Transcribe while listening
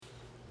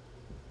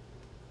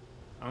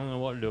I don't know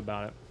what to do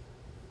about it.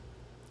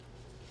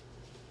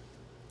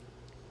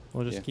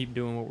 We'll just keep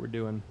doing what we're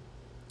doing.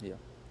 Yeah.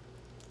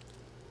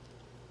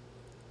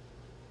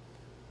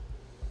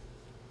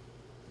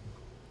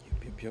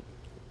 Yep.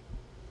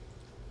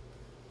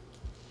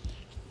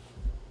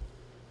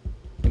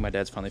 I think my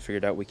dad's finally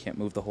figured out we can't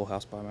move the whole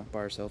house by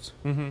ourselves.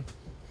 Mm-hmm.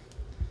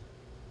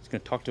 He's gonna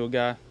talk to a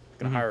guy.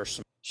 Gonna hire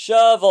some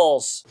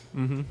shovels.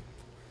 Mm-hmm.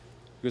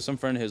 because some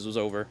friend of his was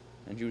over,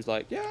 and she was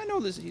like, "Yeah, I know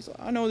this.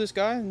 I know this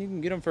guy, and you can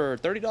get him for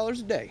 $30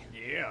 a day."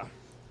 Yeah.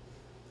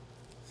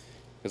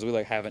 Because we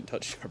haven't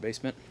touched our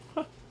basement,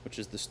 which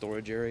is the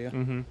storage area.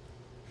 Mm-hmm.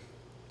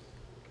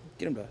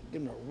 Get him to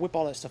whip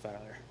all that stuff out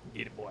of there.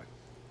 Get it, boy.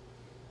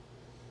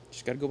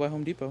 Just gotta go by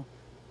Home Depot.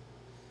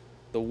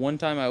 The one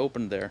time I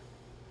opened there,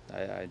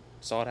 I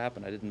saw it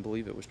happen. I didn't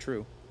believe it was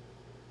true.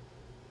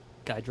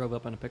 Guy drove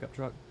up in a pickup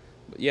truck.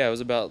 But yeah, it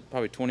was about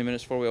probably 20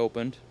 minutes before we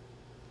opened,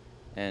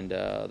 and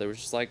there was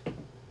just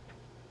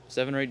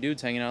 7 or 8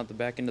 dudes hanging out at the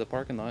back end of the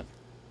parking lot.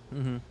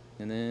 Mm-hmm.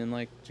 And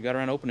then she got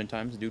around opening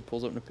times, the dude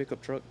pulls up in a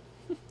pickup truck.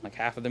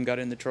 Half of them got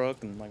in the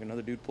truck, and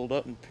another dude pulled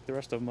up and picked the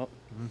rest of them up.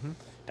 Mm-hmm.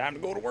 Time to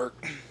go to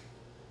work.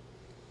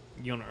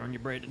 You gonna earn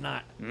your bread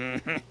tonight.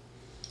 Mm-hmm.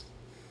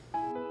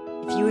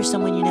 If you or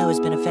someone you know has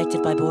been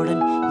affected by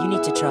boredom, you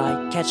need to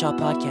try Catch All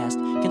Podcast.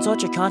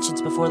 Consult your conscience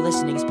before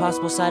listening, as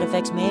possible side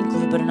effects may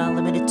include, but are not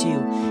limited to,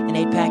 an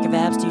 8-pack of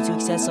abs due to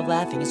excessive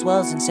laughing, as well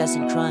as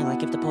incessant crying,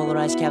 like if the polar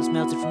ice caps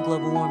melted from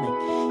global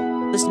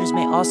warming. Listeners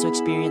may also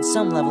experience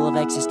some level of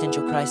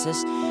existential crisis.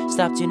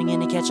 Stop tuning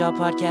in to Catch All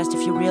Podcast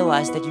if you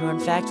realize that you are in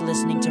fact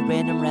listening to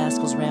random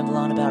rascals ramble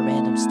on about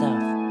random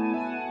stuff.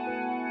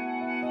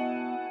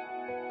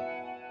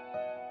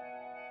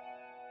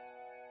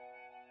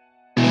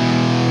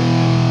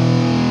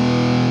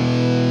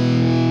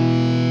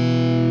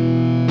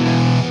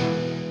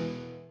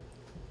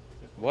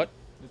 What?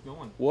 It's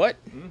going. What?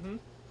 Mm-hmm.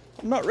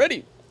 I'm not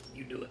ready.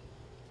 You do it.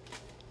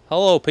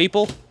 Hello,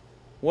 people.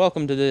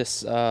 Welcome to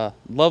this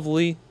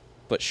lovely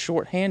but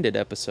short-handed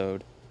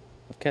episode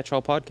of Catch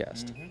All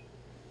Podcast.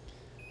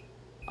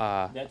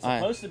 Mm-hmm. That's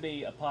supposed to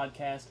be a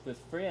podcast with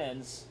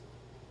friends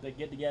that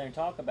get together and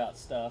talk about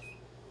stuff.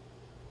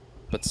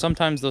 But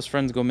sometimes those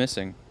friends go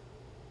missing.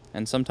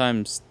 And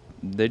sometimes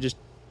they just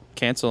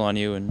cancel on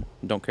you and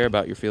don't care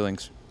about your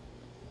feelings.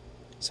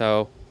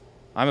 So,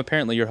 I'm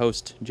apparently your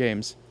host,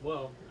 James.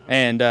 Whoa.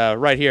 And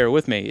right here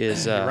with me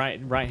is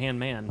right hand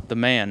man. the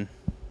man,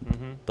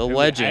 Mm-hmm. the Who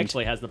legend,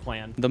 actually has the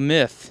plan. the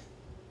myth,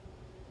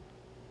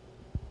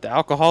 the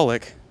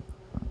alcoholic,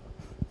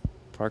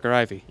 Parker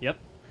Ivy. Yep.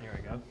 There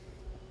we go.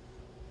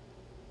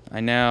 I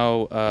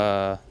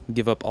now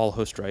give up all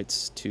host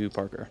rights to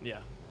Parker. Yeah.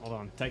 Hold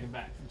on. Take it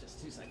back for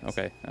just 2 seconds.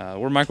 Okay,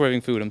 we're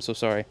microwaving food. I'm so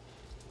sorry.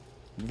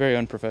 Very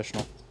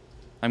unprofessional.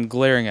 I'm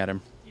glaring at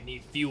him. You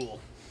need fuel.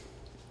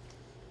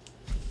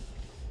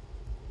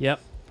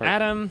 Yep. Parker.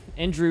 Adam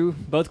and Drew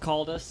both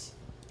called us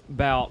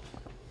about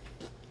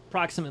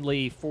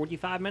approximately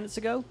 45 minutes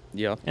ago.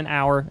 Yeah. An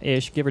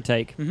hour-ish, give or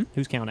take. Mhm.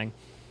 Who's counting?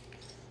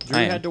 Drew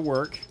I am. had to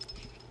work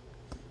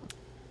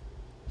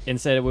and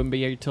said it wouldn't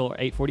be until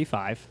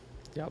 8:45.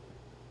 Yep.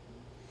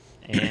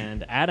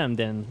 And Adam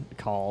then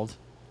called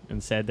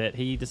and said that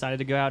he decided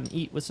to go out and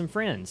eat with some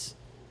friends,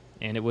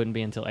 and it wouldn't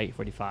be until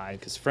 8:45.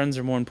 Because friends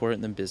are more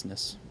important than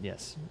business.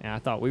 Yes, and I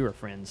thought we were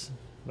friends,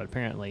 but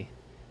apparently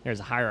there's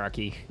a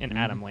hierarchy in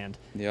Adam land.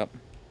 Yep.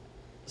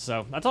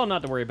 So I told him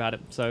not to worry about it.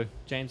 So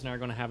James and I are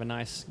going to have a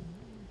nice.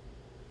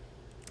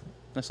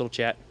 Nice little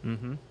chat.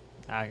 Mm-hmm.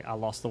 I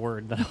lost the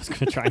word that I was going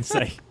to try and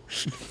say.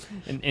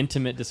 An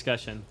intimate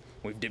discussion.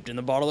 We've dipped in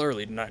the bottle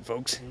early tonight,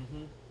 folks.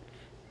 Mm-hmm.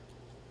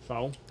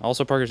 So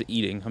Also, Parker's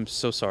eating. I'm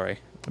so sorry.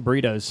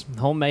 burritos,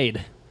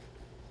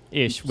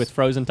 homemade-ish with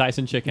frozen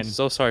Tyson chicken. I'm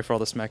so sorry for all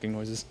the smacking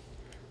noises.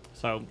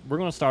 So we're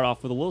going to start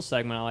off with a little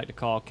segment I like to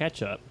call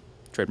Catch Up.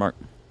 Trademark.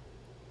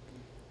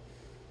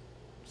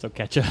 So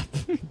catch up.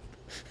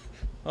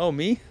 Oh,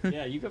 me?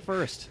 Yeah, you go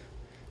first.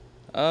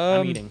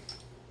 I'm eating.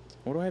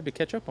 What do I have to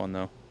catch up on,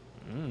 though?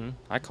 Mm-hmm.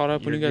 I caught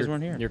up when you guys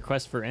weren't here. Your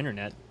quest for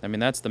internet. I mean,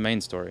 that's the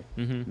main story.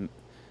 Mm-hmm.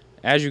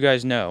 As you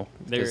guys know,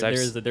 There 'cause I've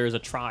is a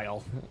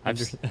trial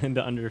I've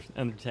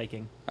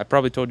undertaking. I've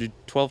probably told you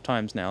 12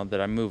 times now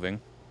that I'm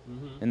moving,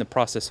 Mm-hmm. in the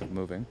process of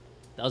moving.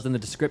 That was in the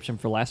description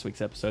for last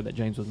week's episode that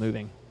James was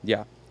moving.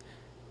 Yeah.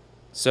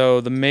 So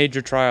the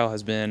major trial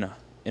has been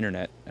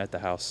internet at the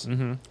house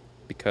Mm-hmm.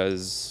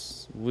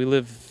 because we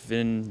live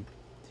in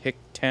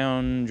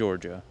Hicktown,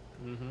 Georgia,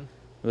 Mm-hmm.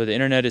 where the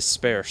internet is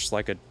sparse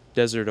like a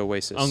desert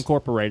oasis.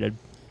 Uncorporated.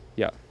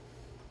 Yeah.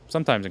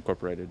 Sometimes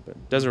incorporated,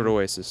 but desert Mhm.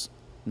 oasis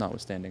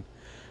notwithstanding.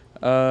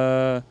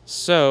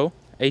 So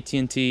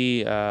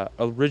AT&T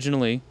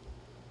originally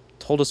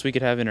told us we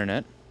could have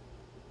internet,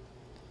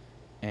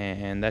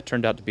 and that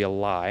turned out to be a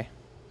lie.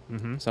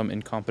 Mm-hmm. Some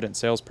incompetent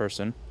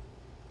salesperson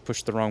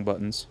pushed the wrong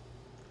buttons.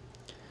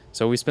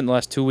 So we spent the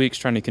last 2 weeks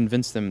trying to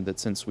convince them that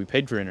since we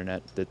paid for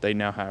internet, that they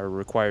now are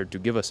required to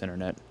give us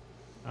internet.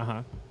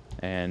 Uh-huh.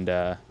 And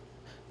they're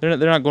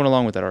not going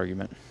along with that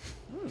argument.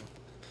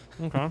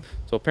 Okay.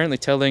 So apparently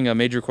telling a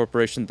major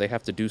corporation that they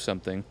have to do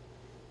something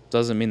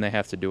Doesn't mean they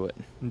have to do it.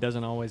 And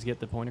doesn't always get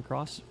the point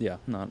across. Yeah,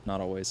 not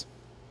always.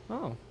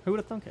 Oh, who would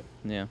have thunk it?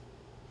 Yeah.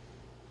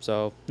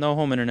 So, no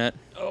home internet,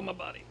 Oh, my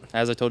body.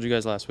 as I told you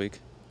guys last week.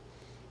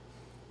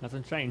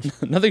 Nothing changed.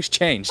 Nothing's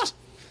changed.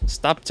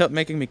 Stop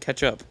making me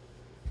catch up.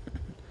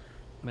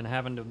 I've been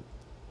having to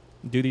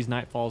do these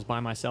nightfalls by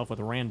myself with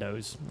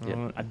randos.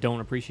 Yeah. I don't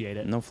appreciate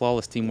it. No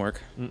flawless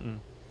teamwork. Mm-mm.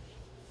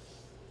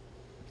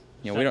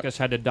 Yeah, we don't. Just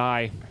had to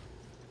die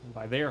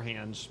by their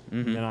hands,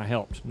 Mhm. and then I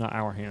helped, not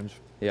our hands.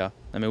 Yeah,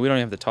 I mean, we don't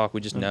have to talk. We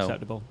just know.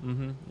 Unacceptable.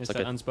 Mm-hmm. It's like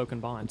an a- unspoken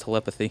bond.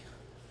 Telepathy.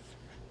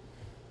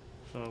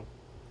 So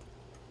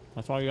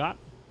that's all you got?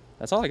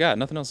 That's all I got.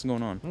 Nothing else is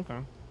going on. Okay.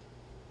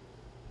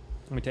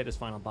 Let me take this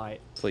final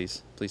bite.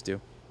 Please do.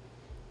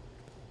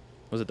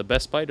 Was it the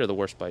best bite or the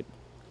worst bite?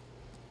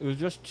 It was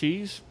just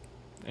cheese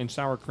and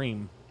sour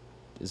cream.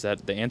 Is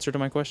that the answer to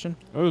my question?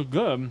 It was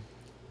good.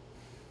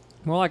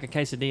 More like a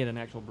quesadilla than an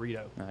actual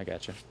burrito, I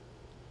gotcha.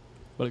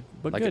 but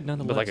Like good a,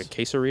 nonetheless. but like a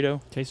quesarito.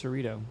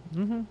 quesarito.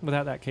 Mm-hmm.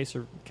 Without that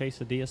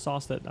quesadilla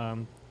sauce that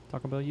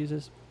Taco Bell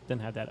uses,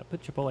 didn't have that. I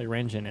put Chipotle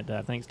Ranch in it.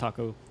 I think it's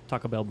Taco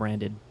Bell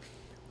branded,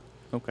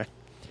 Okay.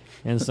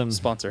 and some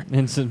Sponsor.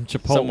 and some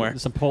Somewhere.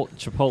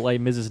 Chipotle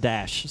Mrs.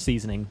 Dash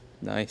seasoning.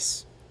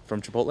 Nice.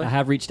 From Chipotle? I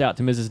have reached out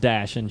to Mrs.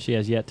 Dash, and she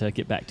has yet to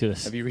get back to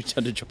us. Have you reached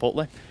out to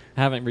Chipotle? I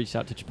haven't reached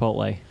out to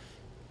Chipotle.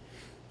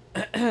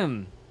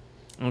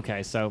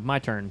 Okay, so my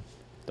turn.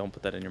 Don't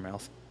put that in your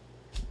mouth.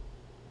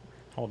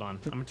 Hold on.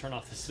 I'm going to turn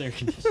off this air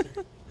conditioner.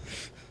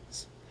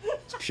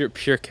 It's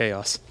pure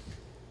chaos.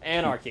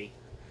 Anarchy.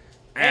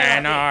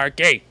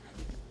 Anarchy!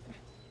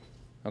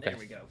 Okay. There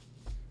we go.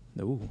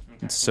 Ooh,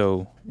 it's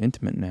so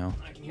intimate now.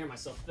 I can hear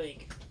myself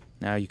think.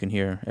 Now you can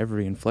hear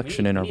every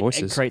inflection in our We need egg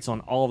voices. crates on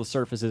all the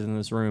surfaces in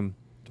this room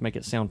to make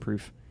it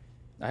soundproof.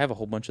 I have a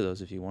whole bunch of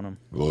those if you want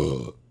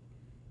them.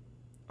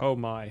 Oh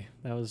my.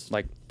 That was...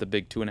 Like the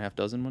big 2.5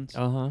 dozen ones.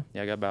 Uh-huh.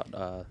 Yeah, I got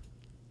about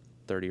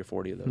 30 or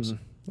 40 of those.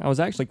 I was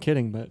actually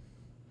kidding, but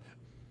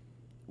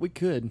we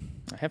could.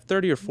 I have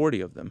 30 or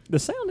 40 of them. The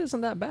sound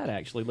isn't that bad,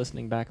 actually,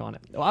 listening back on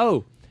it.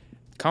 Oh!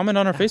 Comment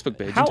on our Facebook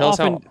page and tell us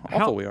how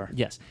awful we are.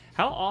 Yes.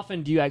 How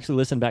often do you actually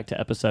listen back to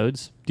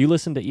episodes? Do you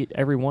listen to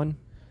every one?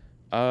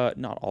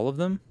 Not all of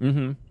them,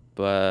 Mm-hmm.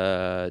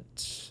 but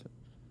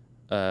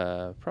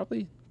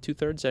probably 2/3,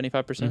 75%.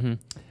 Mm-hmm.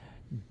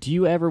 Do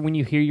you ever, when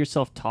you hear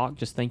yourself talk,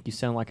 just think you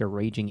sound like a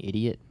raging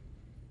idiot?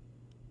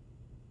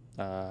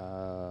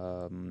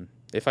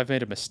 If I've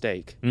made a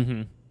mistake,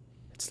 Mm-hmm.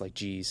 it's like,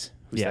 geez,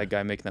 who's Yeah. that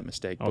guy making that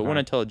mistake? But Okay. when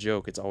I tell a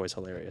joke, it's always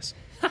hilarious.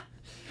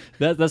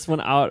 That's when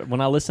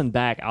I listen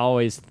back,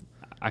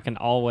 I can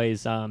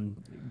always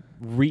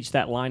reach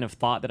that line of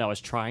thought that I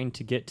was trying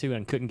to get to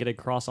and couldn't get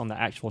across on the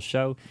actual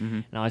show. Mm-hmm.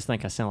 And I always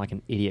think I sound like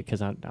an idiot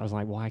because I was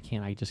like, why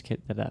can't I just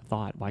get to that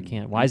thought?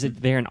 Why is it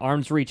there in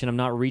arm's reach and I'm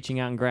not reaching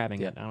out and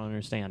grabbing it? Yeah. I don't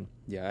understand.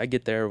 Yeah, I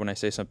get there when I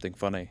say something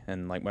funny,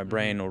 and like my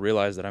brain will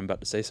realize that I'm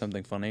about to say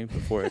something funny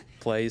before it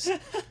plays.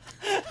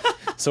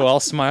 So I'll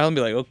smile and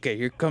be like, "Okay,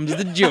 here comes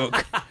the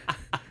joke,"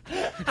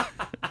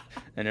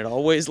 and it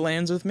always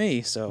lands with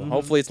me. So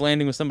hopefully, it's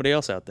landing with somebody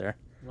else out there.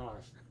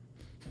 Nice.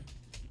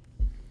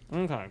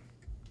 Okay.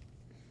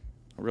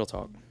 Real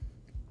talk.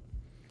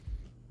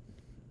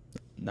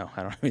 No,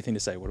 I don't have anything to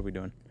say. What are we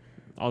doing?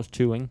 I was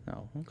chewing.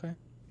 Oh, okay.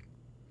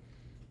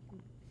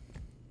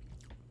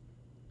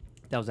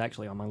 That was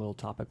actually on my little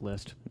topic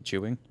list.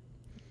 Chewing.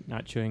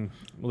 Not chewing,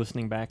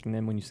 listening back, and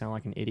then when you sound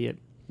like an idiot.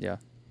 Yeah.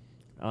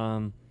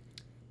 Um,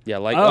 Yeah,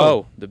 like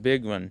Oh. the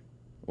big one.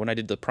 When I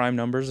did the prime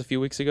numbers a few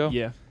weeks ago,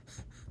 yeah.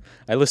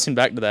 I listened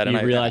back to that You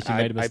and realized you I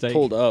made a mistake? I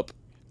pulled up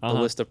Uh-huh. the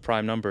list of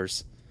prime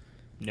numbers.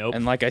 Nope.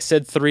 And like I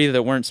said 3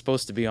 that weren't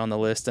supposed to be on the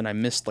list, and I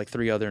missed like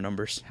 3 other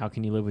numbers. How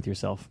can you live with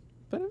yourself?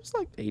 But it was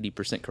like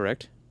 80%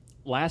 correct.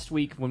 Last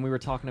week when we were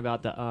talking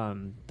about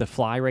the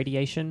fly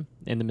radiation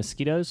and the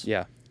mosquitoes,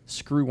 Yeah.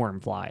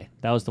 screwworm fly.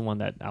 That was the one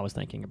that I was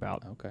thinking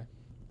about. Okay.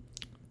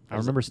 I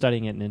remember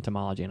studying it in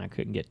entomology and I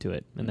couldn't get to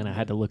it, and then I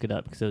had to look it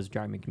up because it was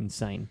driving me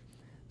insane.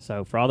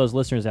 So for all those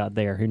listeners out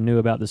there who knew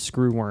about the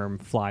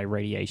screwworm fly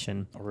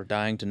radiation, Or we're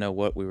dying to know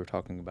what we were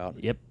talking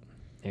about. yep,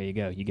 there you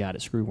go. You got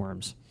it.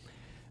 Screwworms.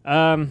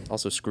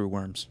 Also screw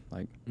worms.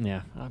 Like,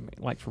 Yeah, I mean,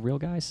 like for real,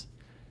 guys.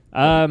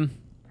 I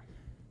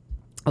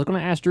was going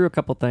to ask Drew a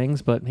couple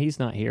things, but he's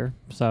not here.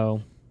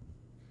 So,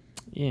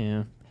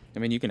 yeah. I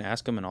mean, you can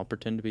ask him and I'll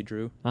pretend to be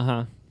Drew.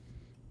 Uh-huh.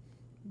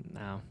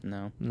 No,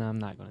 No. I'm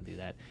not going to do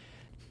that.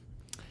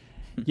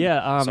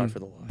 Yeah, Sorry for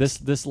the loss.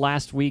 this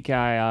last week,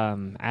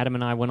 Adam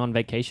and I went on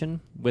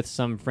vacation with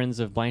some friends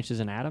of Blanche's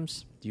and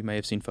Adam's. You may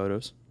have seen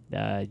photos.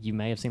 You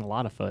may have seen a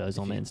lot of photos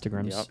on the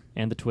Instagrams Yep.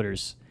 and the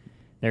Twitters.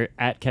 They're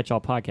at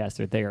Catchall Podcast.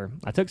 They're there.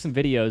 I took some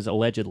videos,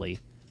 allegedly,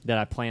 that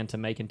I plan to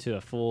make into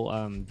a full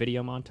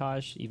video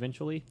montage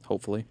eventually.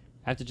 Hopefully.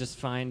 I have to just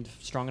find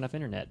strong enough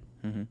internet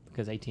Mm-hmm.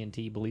 because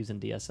AT&T believes in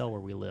DSL where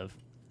we live.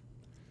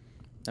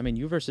 I mean,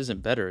 Uverse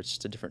isn't better. It's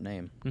just a different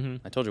name. Mm-hmm.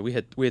 I told you we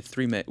had a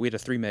 3 meg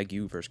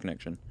Uverse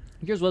connection.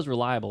 Yours was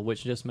reliable,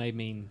 which just may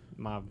mean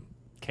my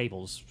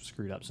cable's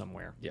screwed up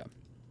somewhere. Yeah.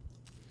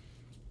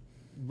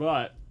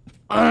 But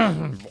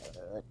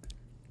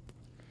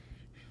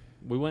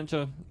we went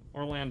to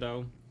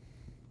Orlando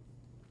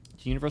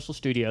to Universal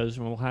Studios,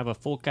 and we'll have a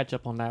full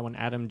catch-up on that when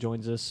Adam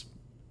joins us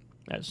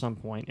at some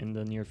point in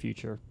the near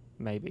future,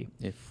 maybe.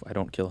 If I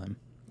don't kill him.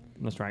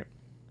 That's right.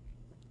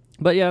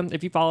 But yeah,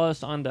 if you follow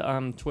us on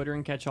the Twitter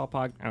and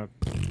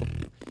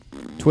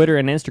Twitter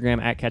and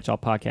Instagram at Catch All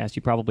Podcast,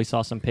 you probably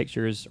saw some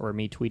pictures or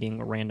me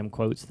tweeting random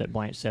quotes that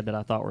Blanche said that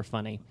I thought were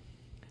funny.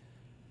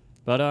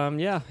 But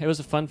yeah, it was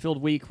a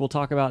fun-filled week. We'll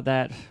talk about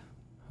that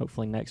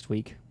hopefully next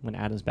week when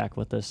Adam's back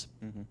with us.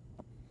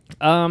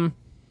 Mm-hmm.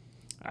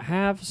 I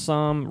have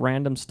some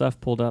random stuff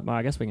pulled up.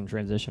 I guess we can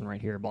transition right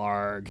here.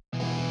 Blarg.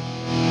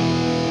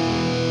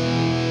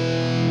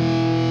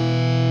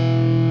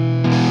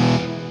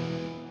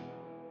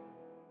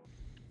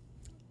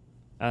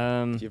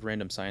 If you have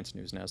random science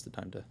news, now's the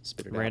time to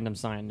spit it out. Random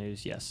science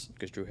news, yes.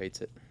 Because Drew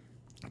hates it.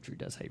 Drew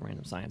does hate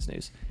random science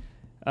news.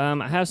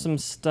 I have some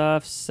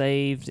stuff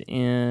saved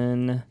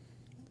in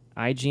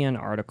IGN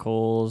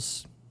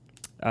articles.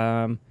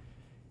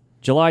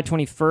 July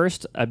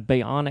 21st, a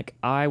bionic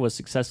eye was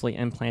successfully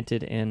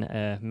implanted in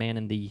a man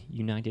in the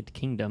United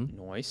Kingdom.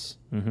 Nice.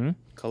 Mm-hmm.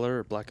 Color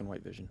or black and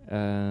white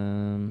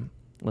vision?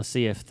 Let's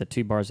see if the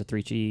 2 bars of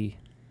 3G.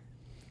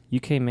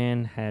 UK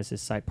man has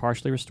his sight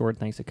partially restored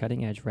thanks to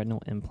cutting-edge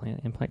retinal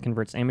implant. Implant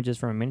converts images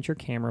from a miniature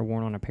camera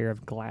worn on a pair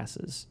of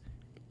glasses.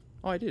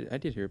 Oh, I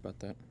did hear about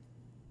that.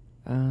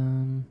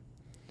 Then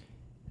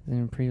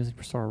previously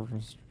restore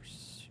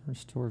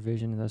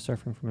vision to those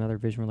suffering from another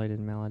vision-related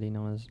malady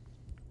known as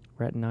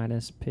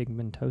retinitis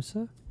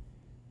pigmentosa.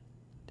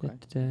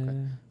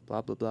 Okay.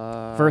 Blah, blah,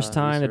 blah. First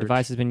time the Research.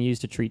 device has been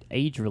used to treat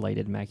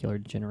age-related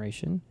macular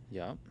degeneration.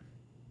 Yeah.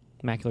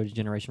 Macular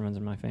degeneration runs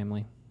in my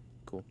family.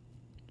 Cool.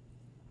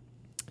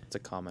 It's a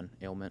common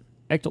ailment.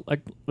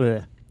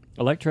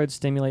 Electrodes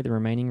stimulate the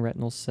remaining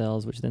retinal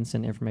cells, which then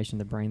send information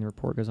to the brain. The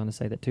report goes on to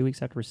say that 2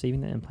 weeks after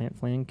receiving the implant,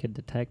 Flynn could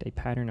detect a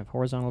pattern of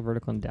horizontal,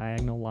 vertical, and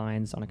diagonal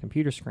lines on a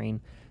computer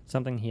screen,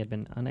 something he had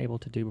been unable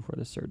to do before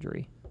the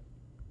surgery.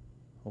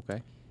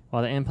 Okay.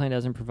 While the implant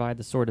doesn't provide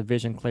the sort of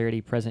vision clarity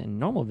present in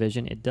normal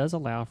vision, it does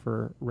allow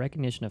for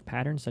recognition of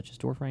patterns such as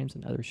door frames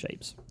and other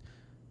shapes.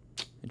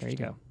 There you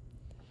go.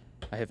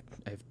 I have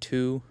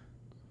 2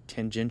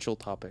 tangential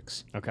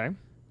topics. Okay.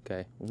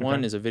 Okay.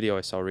 One is a video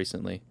I saw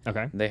recently.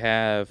 Okay. They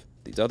have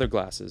these other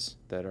glasses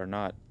that are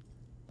not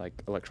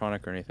like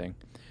electronic or anything,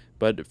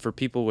 but for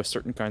people with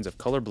certain kinds of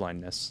color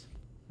blindness,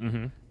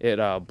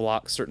 it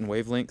blocks certain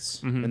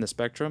wavelengths in the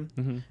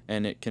spectrum,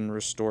 and it can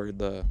restore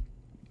the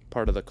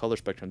part of the color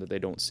spectrum that they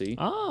don't see.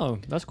 Oh,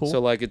 that's cool. So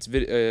like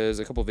there's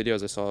a couple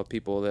videos I saw of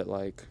people that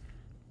like,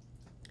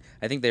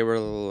 I think they were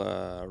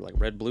like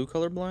red-blue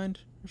colorblind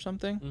or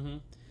something.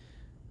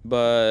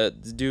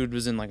 But the dude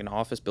was in like an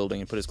office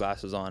building and put his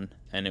glasses on,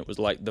 and it was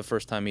like the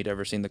first time he'd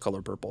ever seen the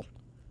color purple.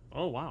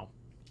 Oh, wow.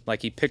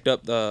 Like he picked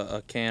up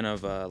a can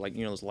of like,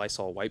 you know, those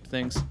Lysol wipe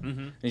things,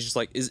 and he's just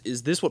like, is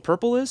this what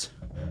purple is?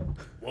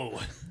 Whoa.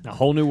 A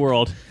whole new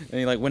world. And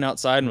he like went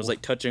outside and was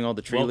like touching all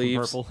the tree Welcome,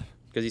 leaves. purple.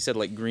 Because he said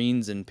like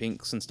greens and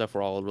pinks and stuff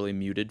were all really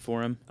muted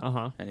for him.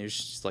 And he was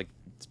just like,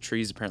 the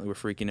trees apparently were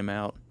freaking him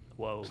out.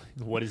 Whoa.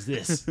 What is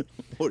this?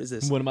 What is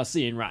this? What am I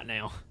seeing right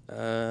now?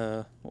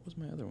 What was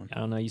my other one? I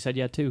don't know. You said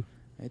you had 2.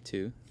 I had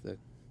 2.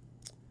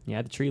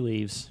 Yeah, the tree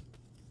leaves.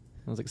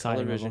 I was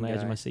excited. I was on the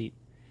edge of my seat.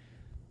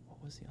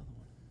 What was the other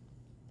one?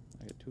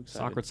 I got too This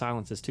excited. awkward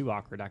silence is too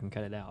awkward. I can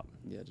cut it out.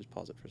 Yeah, just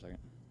pause it for a second.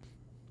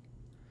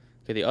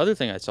 Okay, the other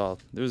thing I saw,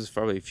 this was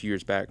probably a few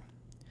years back.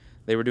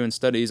 They were doing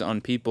studies on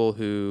people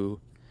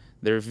who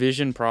their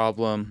vision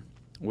problem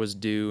was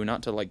due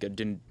not to like a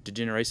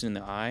degeneration in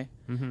the eye,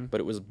 but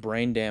it was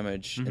brain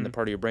damage in the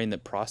part of your brain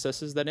that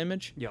processes that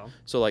image. Yeah.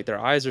 So like their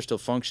eyes are still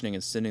functioning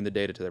and sending the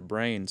data to their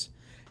brains.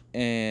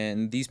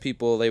 And these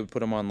people, they would put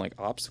them on like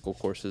obstacle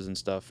courses and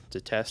stuff to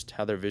test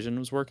how their vision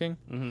was working.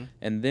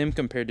 And them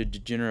compared to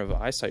degenerative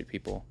eyesight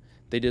people,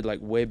 they did like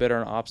way better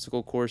on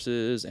obstacle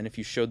courses. And if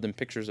you showed them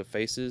pictures of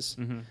faces,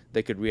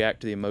 they could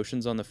react to the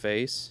emotions on the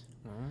face.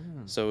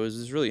 So it was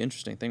this really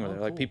interesting thing where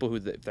they're like people who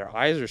their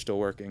eyes are still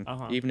working,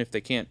 even if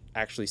they can't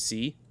actually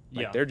see,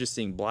 like they're just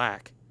seeing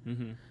black.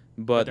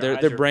 But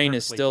their brain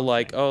is still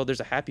like, oh,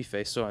 there's a happy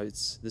face, so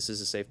this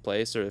is a safe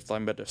place. Or if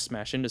I'm about to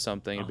smash into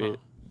something,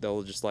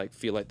 they'll just like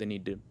feel like they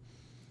need to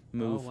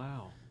move. Oh,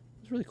 wow.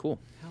 It's really cool.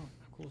 How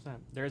cool is that?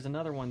 There's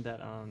another one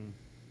that I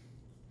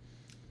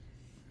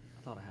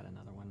thought I had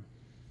another one.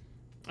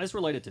 It's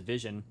related to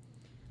vision.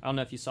 I don't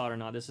know if you saw it or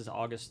not. This is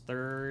August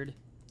 3rd,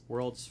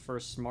 world's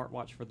first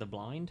smartwatch for the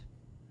blind.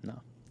 No.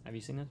 Have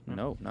you seen this?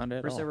 No, not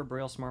at First all. ever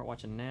Braille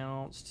smartwatch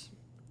announced.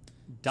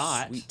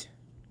 Dot, Sweet.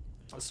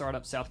 a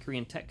startup South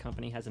Korean tech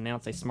company, has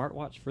announced a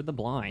smartwatch for the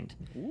blind.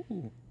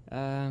 Ooh.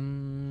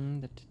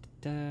 Had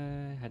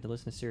to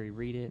listen to Siri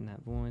read it in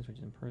that voice, which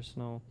is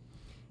impersonal.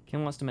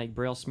 Kim wants to make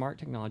Braille smart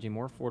technology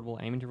more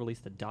affordable, aiming to release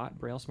the Dot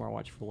Braille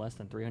smartwatch for less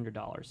than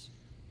 $300.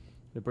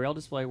 The Braille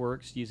display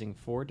works using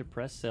 4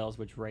 depressed cells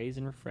which raise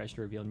and refresh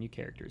to reveal new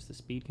characters. The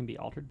speed can be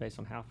altered based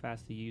on how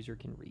fast the user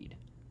can read.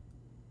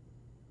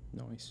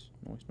 Nice.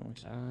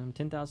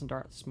 10,000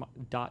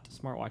 Dot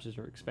smartwatches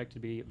are expected to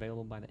be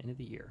available by the end of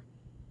the year.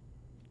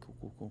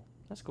 Cool.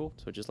 That's cool.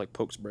 So it just like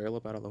pokes Braille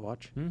up out of the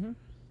watch. Mm-hmm.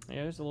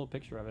 Yeah, there's a little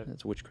picture of it.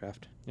 That's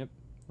witchcraft.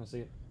 Let's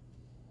see it.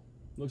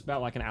 Looks about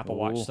like an Apple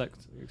Watch, Ooh.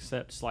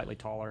 except slightly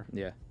taller.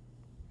 Yeah.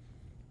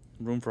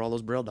 Room for all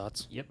those Braille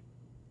dots. Yep.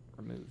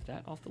 Remove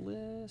that off the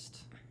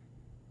list.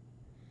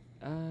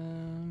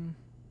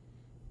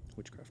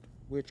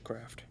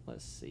 Witchcraft.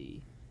 Let's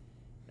see.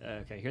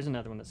 Okay, here's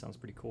another one that sounds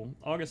pretty cool.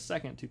 August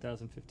 2nd,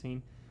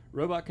 2015.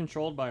 Robot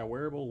controlled by a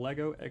wearable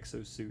Lego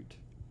exosuit.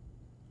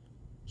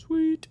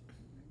 Sweet.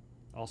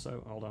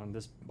 Also, hold on.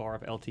 This bar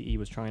of LTE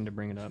was trying to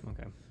bring it up.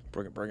 Okay.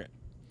 Bring it.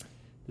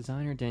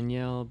 Designer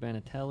Daniele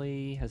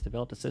Banatelli has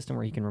developed a system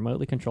where he can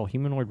remotely control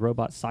humanoid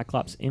robot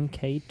Cyclops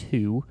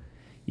MK2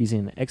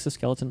 using the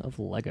exoskeleton of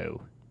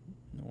Lego.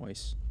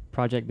 Nice.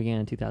 Project began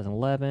in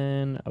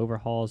 2011.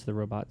 Overhauls of the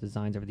robot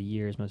designs over the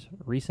years. Most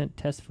recent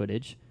test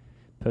footage,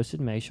 posted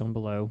in May, shown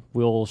below.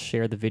 We'll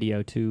share the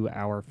video to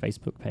our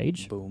Facebook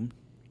page. Boom.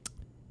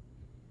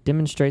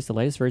 Demonstrates the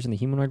latest version of the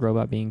humanoid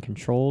robot being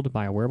controlled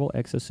by a wearable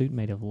exosuit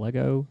made of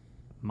Lego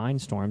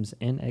Mindstorms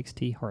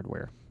NXT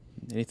hardware.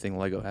 Anything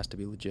Lego has to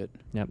be legit.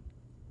 Yep.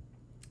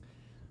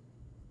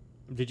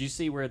 Did you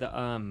see where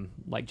the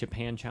like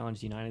Japan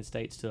challenged the United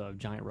States to a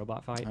giant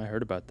robot fight? I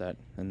heard about that,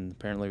 and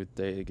apparently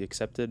they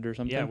accepted or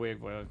something. Yeah,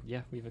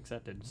 we've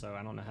accepted. So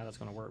I don't know how that's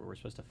going to work. We're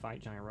supposed to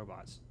fight giant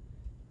robots.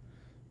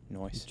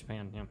 Nice.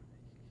 Japan, yeah.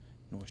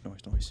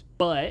 Nice.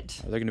 But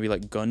Are they going to be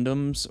like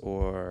Gundams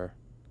or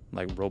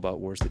like Robot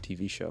Wars, the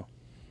TV show?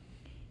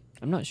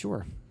 I'm not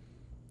sure.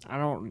 I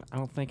don't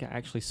think I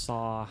actually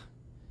saw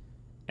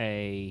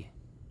a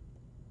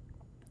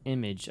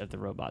image of the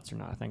robots or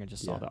not. I think I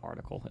just saw Yeah. the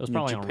article. It was I mean,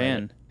 probably on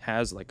Japan Reddit.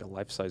 has like a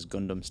life-size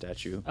Gundam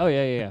statue. Oh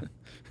yeah.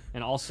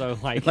 And also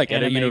like Like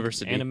at a anime,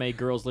 university. anime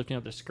girls lifting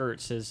up their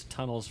skirts as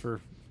tunnels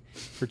for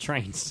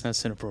trains.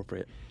 That's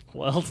inappropriate.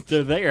 Well,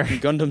 they're there.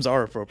 Gundams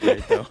are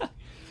appropriate though.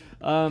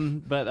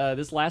 But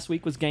this last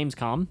week was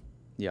Gamescom.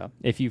 Yeah.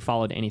 If you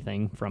followed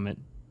anything from it,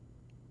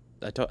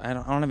 I don't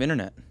have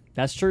internet.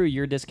 that's true.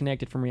 You're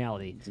disconnected from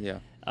reality. Yeah.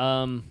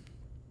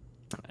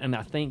 And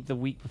I think the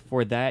week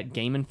before that,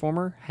 Game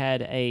Informer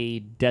had a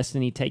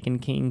Destiny Taken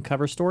King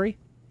cover story,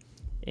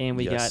 and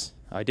we Yes.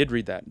 I did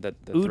read that. The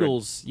thread.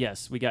 oodles.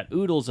 Yes, we got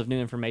oodles of new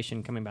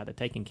information coming about the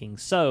Taken King.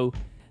 So,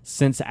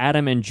 since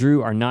Adam and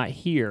Drew are not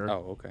here,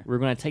 Oh, okay. we're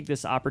going to take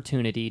this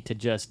opportunity to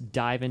just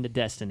dive into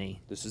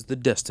Destiny, This is the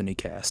Destiny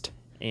cast.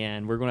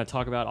 and we're going to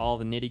talk about all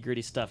the nitty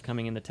gritty stuff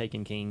coming in the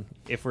Taken King.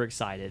 If we're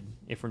excited,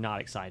 if we're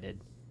not excited,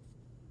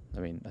 I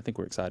mean, I think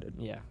we're excited.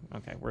 yeah,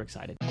 okay, we're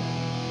excited.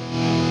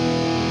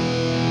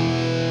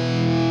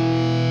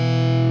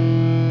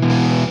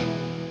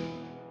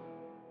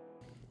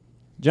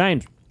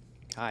 James,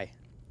 Hi.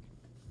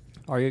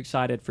 are you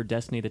excited for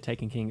Destiny the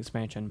Taken King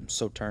expansion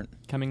So turnt.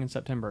 coming in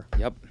September?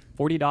 Yep.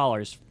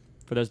 $40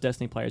 for those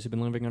Destiny players who've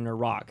been living under a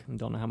rock and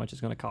don't know how much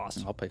it's going to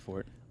cost. I'll pay for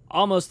it.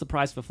 Almost the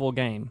price of a full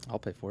game. I'll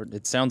pay for it.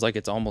 It sounds like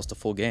it's almost a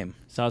full game.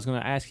 So I was going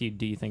to ask you,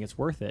 do you think it's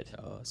worth it?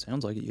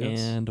 Sounds like it, yes.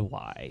 And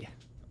why?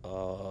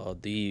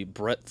 The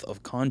breadth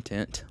of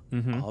content,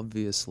 Mhm.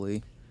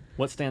 obviously.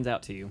 What stands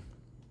out to you?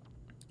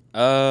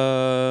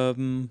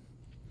 Well,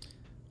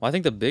 I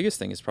think the biggest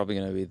thing is probably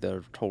going to be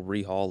the whole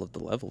rehaul of the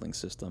leveling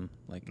system.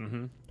 Like,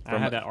 Mm-hmm. I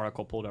From have a- that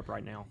article pulled up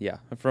right now. yeah,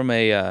 from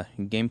a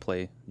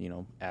gameplay,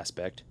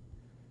 aspect.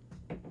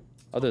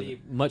 Other It'll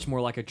be much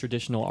more like a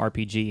traditional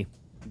RPG.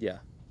 yeah,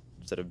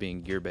 instead of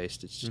being gear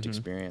based, it's just Mhm.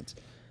 experience.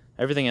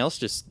 Everything else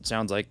just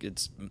sounds like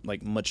it's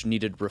like much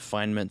needed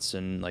refinements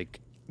and like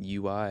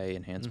UI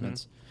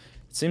enhancements.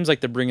 It seems like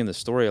they're bringing the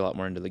story a lot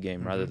more into the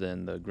game rather Mhm.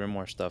 than the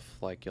Grimoire stuff.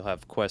 Like you'll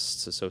have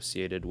quests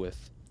associated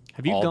with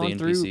Have you all the gone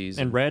through NPCs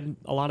and read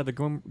a lot of the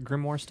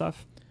Grimoire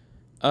stuff?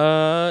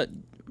 a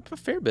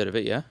fair bit of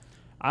it, yeah.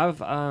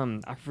 I've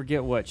I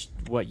forget what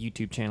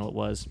YouTube channel it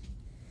was.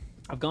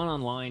 I've gone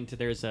online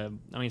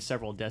to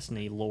several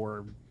Destiny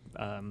lore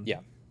Yeah.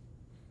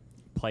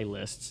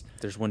 playlists.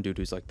 There's one dude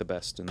who's like the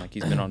best, and like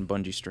he's been on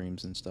Bungie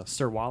streams and stuff.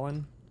 Sir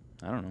Wallen,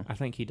 I don't know. I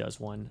think he does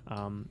one.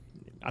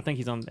 I think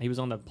he was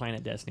on the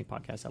Planet Destiny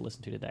podcast I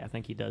listened to today. I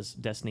think he does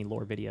Destiny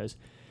lore videos.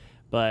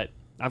 But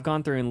I've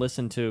gone through and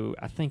listened to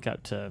I think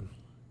up to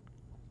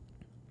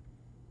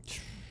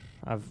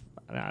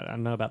I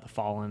know about the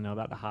Fallen, I know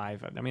about the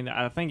Hive. I mean,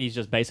 I think he's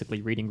just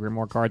basically reading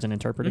Grimoire cards and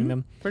interpreting Mhm.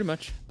 them. Pretty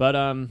much. But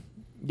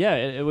yeah,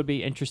 it would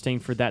be interesting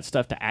for that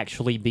stuff to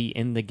actually be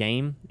in the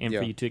game and Yeah.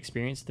 for you to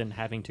experience than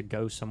having to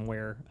go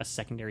somewhere, a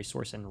secondary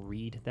source, and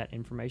read that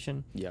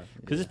information. Yeah.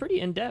 Because it's pretty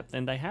in depth,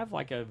 and they have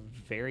like a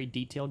very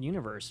detailed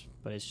universe,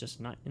 but it's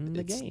just not in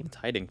the game. It's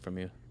hiding from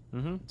you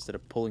Mm-hmm. instead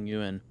of pulling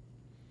you in,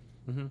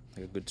 Mm-hmm.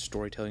 like a good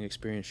storytelling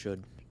experience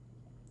should.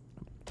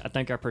 I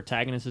think our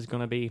protagonist is going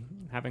to be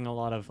having a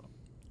lot of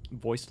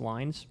voiced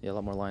lines, Yeah, a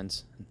lot more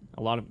lines.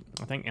 a lot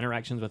of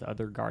interactions with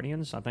other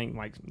Guardians. I think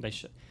like they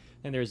should.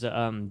 And there's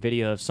a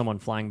video of someone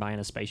flying by in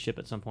a spaceship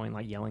at some point,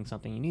 like yelling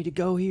something. You need to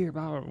go here,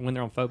 blah, blah, when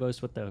they're on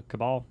Phobos with the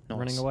Cabal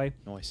running away.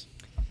 Nice.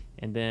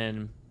 And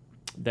then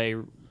they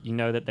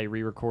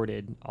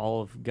re-recorded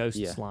all of Ghost's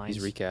Yeah, lines.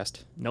 he's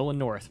recast. Nolan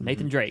North,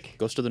 Nathan Drake.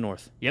 Goes to the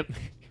north. Yep.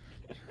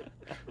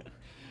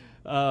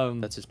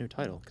 That's his new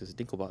title because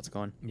Dinklebot's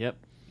gone. Yep.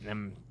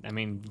 I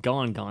mean,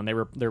 gone.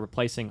 They're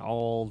replacing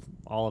all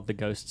of the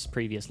Ghost's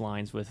previous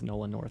lines with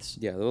Nolan North's.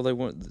 Yeah, well, they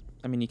want.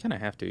 I mean, you kind of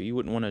have to. You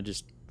wouldn't want to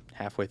just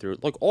halfway through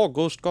it, like, oh,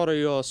 Ghost got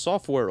a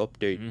software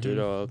update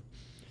to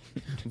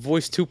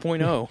Voice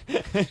 2.0.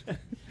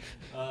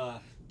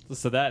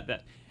 So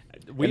that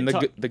And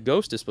the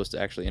Ghost is supposed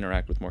to actually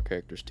interact with more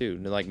characters too,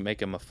 to like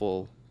make him a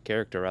full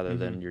character rather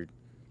than your,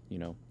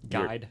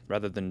 guide,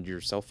 rather than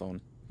your cell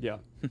phone. Yeah,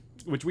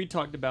 which we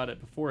talked about it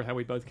before, how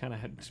we both kind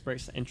of had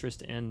expressed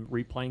interest in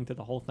replaying through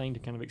the whole thing to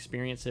kind of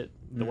experience it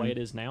the way it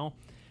is now.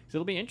 So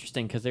it'll be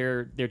interesting because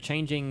they're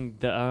changing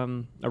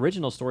the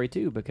original story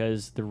too,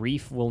 because the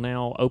reef will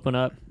now open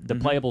up. The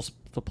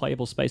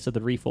playable space of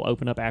the reef will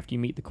open up after you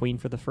meet the Queen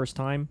for the first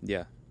time.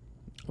 Yeah,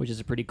 which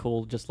is a pretty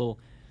cool, just little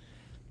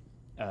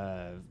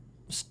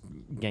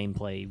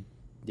gameplay.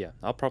 Yeah,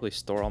 I'll probably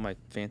store all my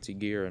fancy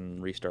gear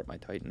and restart my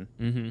Titan.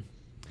 Mm-hmm.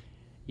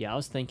 Yeah, I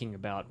was thinking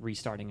about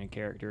restarting a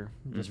character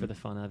just for the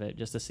fun of it,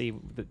 just to see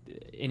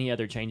any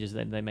other changes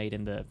that they made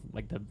in the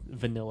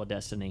vanilla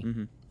Destiny.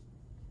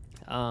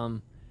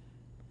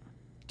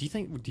 Do you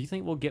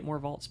think we'll get more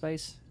vault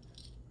space?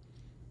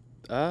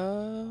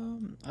 I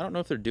don't know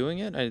if they're doing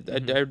it. I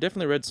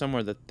definitely read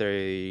somewhere that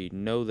they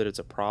know that it's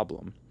a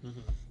problem,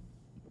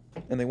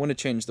 and they want to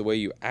change the way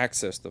you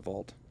access the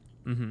vault,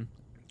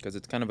 because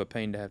it's kind of a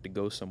pain to have to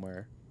go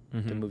somewhere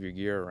to move your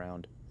gear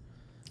around.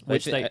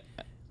 Which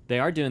they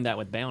are doing that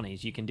with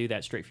bounties. You can do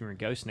that straight from your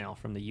Ghost now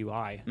from the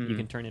UI. You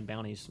can turn in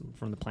bounties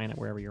from the planet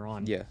wherever you're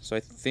on. Yeah, so I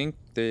think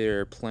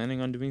they're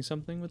planning on doing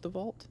something with the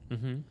vault.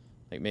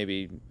 Like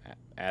maybe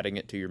adding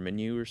it to your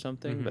menu or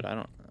something, but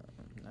I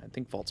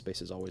think vault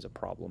space is always a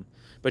problem.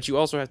 But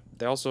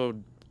they also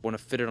want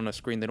to fit it on a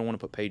screen. They don't want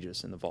to put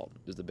pages in the vault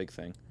is the big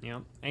thing. Yeah,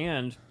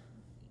 and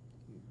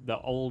the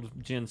old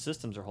gen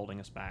systems are holding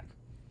us back.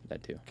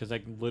 That too. Because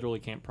they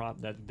literally can't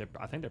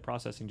I think they're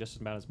processing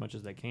just about as much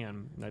as they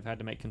can. They've had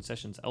to make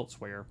concessions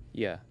elsewhere.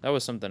 Yeah, that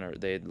was something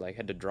they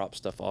had to drop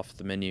stuff off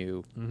the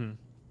menu.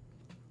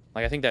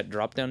 Like I think that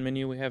drop down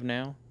menu we have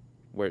now,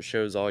 where it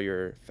shows all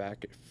your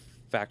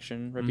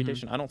faction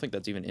reputation. I don't think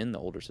that's even in the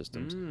older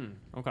systems.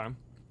 Okay.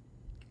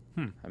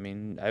 I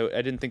mean, I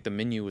didn't think the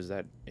menu was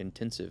that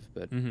intensive,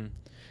 but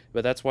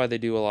that's why they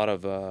do a lot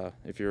of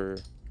if you're.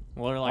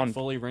 Well, they're like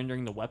fully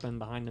rendering the weapon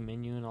behind the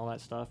menu and all that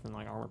stuff, and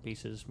like armor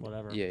pieces,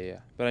 whatever.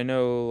 Yeah. But I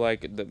know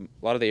like a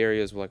lot of the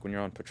areas, like when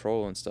you're on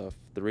patrol and stuff,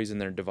 the reason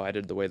they're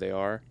divided the way they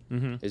are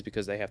is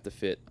because they have to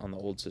fit on the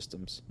old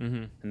systems,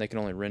 and they can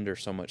only render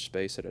so much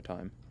space at a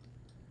time.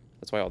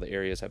 That's why all the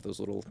areas have those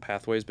little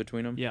pathways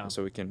between them. Yeah.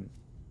 So we can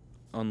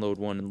unload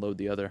one and load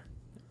the other.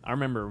 I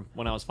remember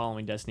when I was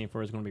following Destiny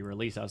before it was going to be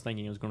released, I was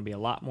thinking it was going to be a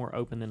lot more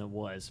open than it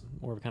was.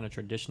 More of a kind of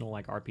traditional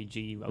like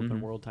RPG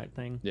open world type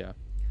thing. Yeah.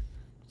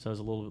 So it was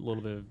a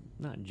little bit of,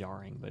 not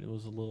jarring, but it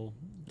was a little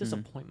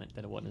disappointment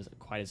that it wasn't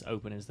quite as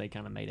open as they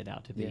kind of made it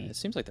out to be. Yeah, it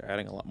seems like they're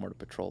adding a lot more to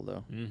patrol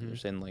though. They're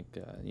saying like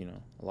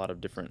a lot of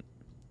different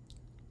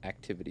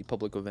activity,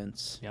 public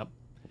events. Yep.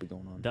 Will be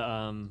going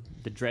on.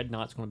 The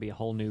Dreadnought's going to be a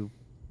whole new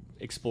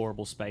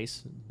explorable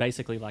space,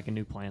 basically like a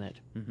new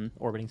planet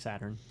orbiting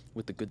Saturn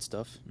with the good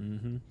stuff.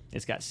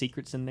 It's got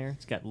secrets in there.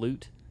 It's got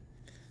loot.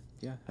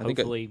 Yeah,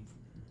 hopefully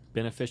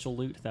beneficial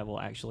loot that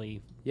will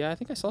actually. Yeah, I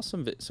think I saw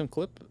some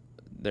clip.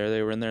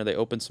 They were in there. They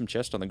opened some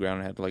chest on the ground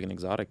and had like an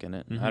exotic in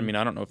it. I mean,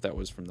 I don't know if that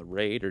was from the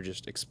raid or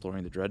just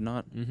exploring the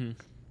Dreadnought.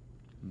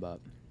 But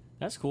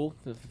that's cool.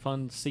 The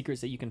fun secrets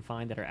that you can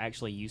find that are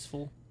actually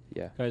useful.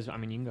 Yeah. Because I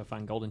mean, you can go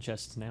find golden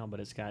chests now, but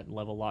it's got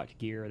level locked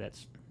gear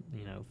that's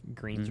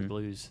greens or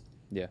blues.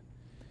 Yeah.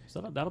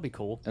 So that'll be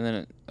cool. And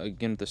then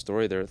again, with the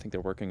story there, I think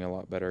they're working a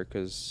lot better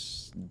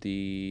because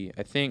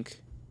I think.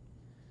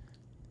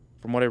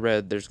 From what I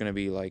read, there's going to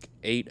be like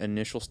 8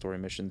 initial story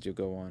missions you'll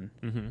go on,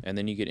 and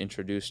then you get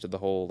introduced to the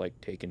whole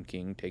like Taken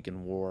King,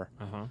 Taken War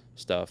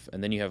stuff,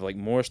 and then you have like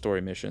more story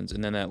missions,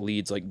 and then that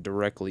leads like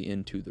directly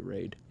into the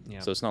raid. Yeah.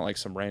 So it's not like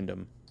some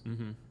random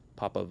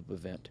pop-up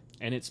event.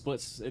 And it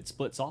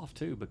splits off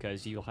too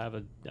because you'll have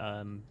a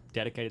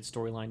dedicated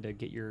storyline to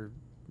get your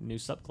new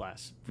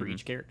subclass for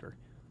each character.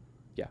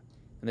 Yeah,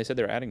 and they said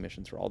they're adding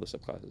missions for all the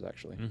subclasses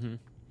actually,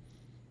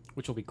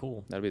 which will be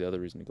cool. That'll be the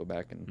other reason to go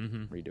back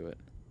and redo it.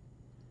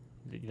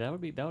 That would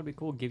be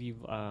cool. Give you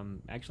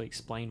actually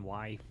explain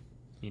why,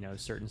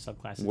 certain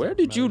subclasses. Where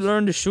did you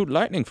learn to shoot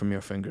lightning from your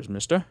fingers,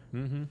 Mister?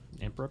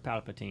 Emperor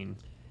Palpatine.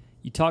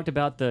 You talked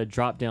about the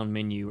drop-down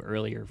menu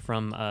earlier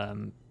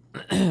from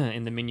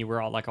in the menu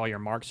where all your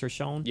marks are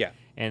shown. Yeah.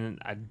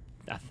 And I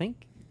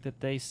think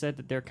that they said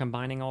that they're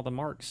combining all the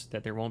marks.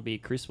 That there won't be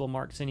Crucible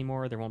marks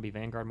anymore. There won't be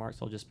Vanguard marks.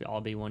 They'll just all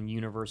be one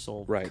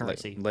universal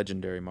currency. Like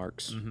legendary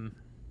marks.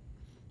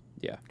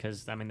 Yeah.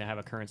 Because they have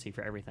a currency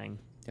for everything.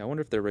 Yeah, I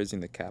wonder if they're raising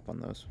the cap on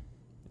those.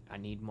 I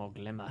need more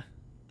glimmer.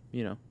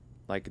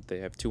 Like they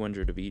have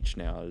 200 of each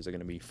now. Is it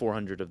going to be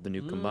 400 of the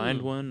new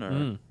combined one?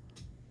 Or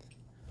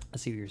I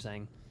see what you're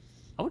saying.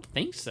 I would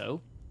think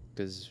so.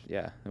 Because,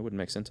 it wouldn't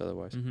make sense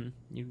otherwise.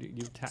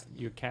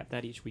 You cap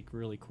that each week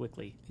really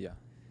quickly. Yeah.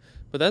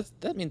 But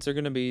that means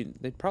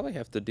they'd probably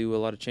have to do a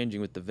lot of changing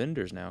with the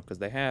vendors now, because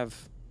they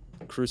have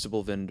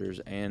Crucible vendors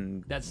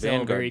and That's sell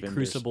Vanguard very vendors.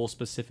 Crucible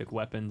specific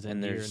weapons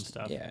and gear and there's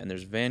stuff. Yeah, and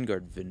there's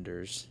Vanguard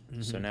vendors.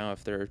 So Mhm. now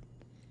if they're,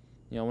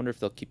 I wonder if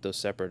they'll keep those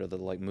separate, or they'll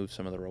like move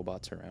some of the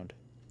robots around.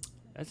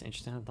 That's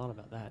interesting. I hadn't thought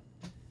about that.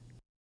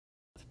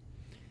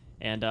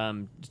 And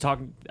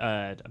talking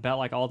about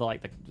like all the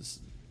like the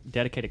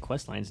dedicated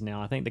quest lines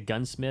now, I think the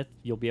gunsmith,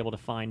 you'll be able to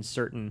find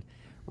certain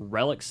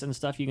relics and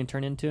stuff you can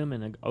turn into them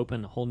and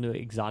open whole new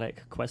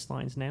exotic quest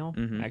lines now.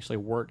 Mhm. Actually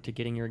work to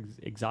getting your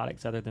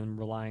exotics other than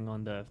relying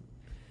on the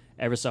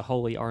ever so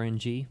holy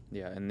RNG.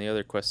 Yeah, and the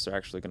other quests are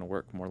actually going to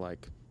work more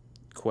like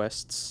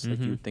quests, like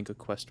Mhm. you would think a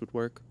quest would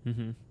work.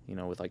 Mm-hmm.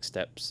 With like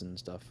steps and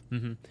stuff.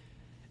 Mm-hmm.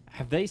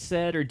 Have they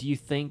said, or do you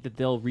think that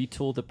they'll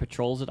retool the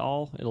patrols at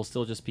all? It'll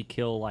still just be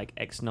kill like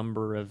X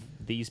number of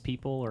these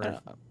people, or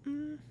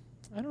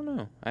I don't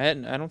know. I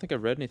don't think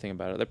I've read anything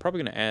about it. They're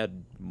probably going to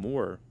add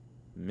more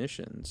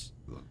missions,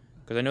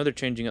 because I know they're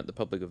changing up the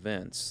public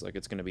events. Like,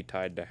 it's going to be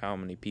tied to how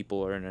many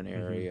people are in an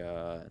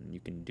area, and you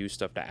can do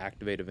stuff to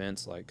activate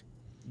events, like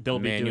they'll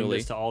be doing manually.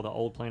 this to all the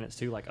old planets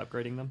too, like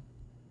upgrading them,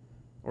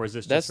 or is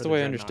this? That's just the for way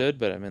I Dreadnought? understood,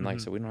 but I mean, like,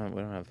 Mhm. so we don't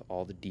have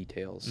all the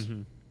details.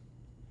 Mm-hmm.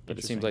 But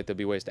it seems like there'll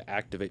be ways to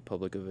activate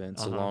public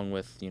events, Uh-huh. along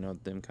with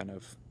them kind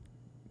of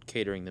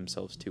catering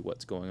themselves to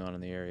what's going on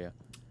in the area.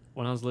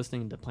 When I was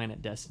listening to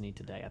Planet Destiny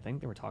today, I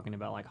think they were talking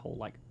about like whole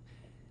like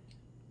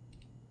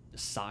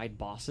side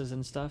bosses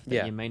and stuff that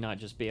Yeah. you may not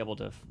just be able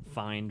to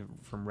find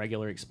from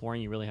regular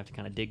exploring. You really have to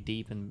kind of dig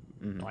deep and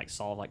Mhm. like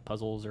solve like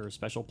puzzles or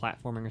special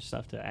platforming or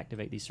stuff to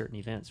activate these certain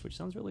events, which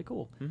sounds really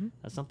cool. Mm-hmm.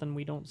 That's something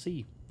we don't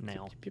see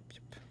now. Yep, yep.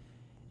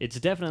 It's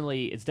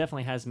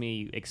definitely has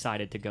me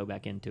excited to go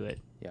back into it.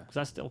 Yeah. Because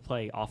I still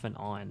play off and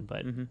on,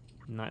 but Mhm.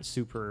 I'm not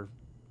super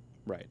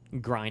Right.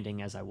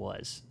 grinding as I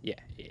was. Yeah.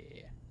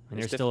 And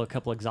there's still a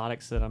couple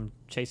exotics that I'm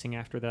chasing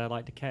after that I'd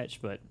like to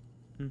catch, but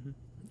Mm-hmm.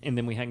 and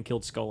then we hadn't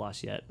killed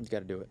Skolas yet. You got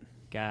to do it.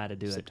 Gotta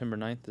do September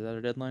 9th, is that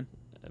our deadline?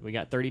 it. We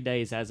got 30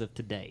 days as of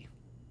today,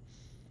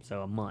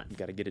 so a You month.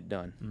 got to get it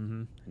done.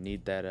 Mm-hmm. I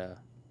need that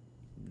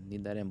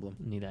emblem.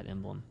 Need that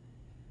emblem.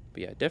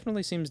 But yeah, it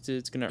definitely seems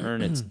it's going to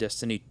earn its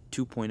Destiny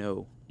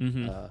 2.0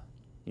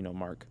 Mm-hmm.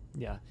 mark.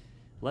 Yeah.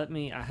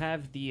 I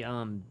have the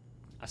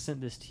I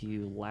sent this to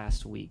you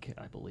last week,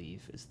 I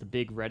believe. It's the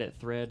big Reddit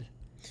thread,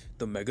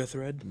 The mega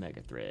thread? the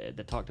mega thread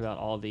that talked about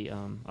all the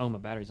oh, my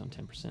battery's on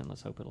 10%.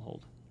 Let's hope it'll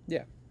hold.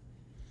 Yeah.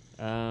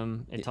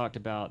 It talked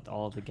about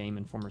all of the Game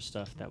Informer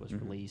stuff that was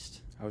Mhm.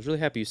 released. I was really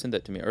happy you sent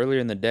that to me. Earlier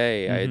in the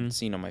day, I Mhm. had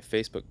seen on my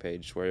Facebook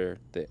page where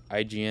the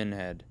IGN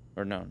had,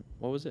 or no,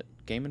 what was it?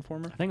 Game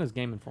Informer? I think it was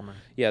Game Informer.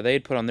 Yeah, they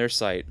had put on their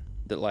site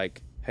that,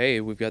 like,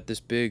 hey, we've got this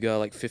big,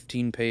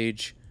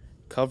 15-page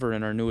cover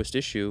in our newest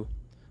issue.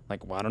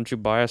 Like, why don't you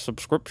buy a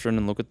subscription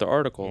and look at the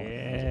article?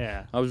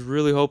 Yeah. I was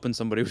really hoping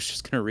somebody was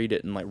just going to read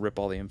it and, like, rip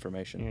all the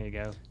information. There you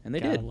go. And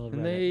they Gotta did. love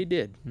And Reddit. they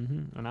did.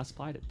 Mm-hmm. And I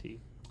supplied it to you.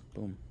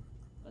 Boom.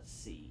 Let's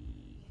see.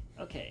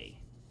 Okay.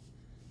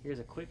 Here's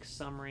a quick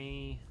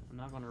summary. I'm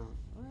not going to...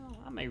 Well,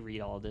 I may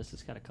read all of this.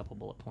 It's got a couple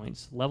bullet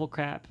points. Level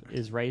cap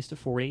is raised to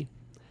 40.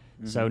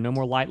 So Mhm. no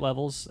more light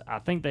levels. I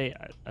think they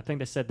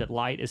said that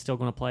light is still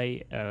going to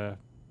play a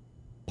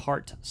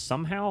part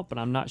somehow, but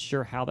I'm not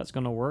sure how that's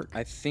going to work.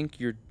 I think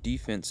your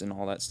defense and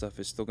all that stuff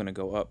is still going to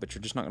go up, but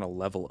you're just not going to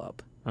level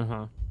up.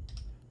 Uh-huh.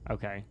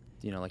 Okay.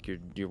 Like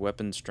your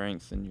weapon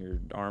strength and your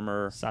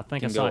armor. So I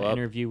think I can saw go an up.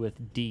 interview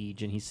with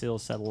Deej, and he still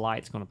said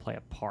light's going to play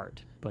a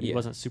part, but he Yeah.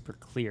 wasn't super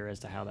clear as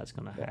to how that's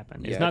going to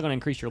happen. yeah. It's not going to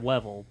increase your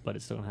level, but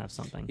it's still going to have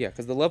something. Yeah,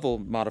 because the level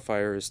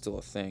modifier is still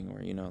a thing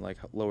where, like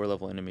lower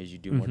level enemies you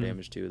do more Mhm.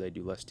 damage to, they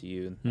do less to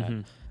you.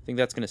 Mhm. I think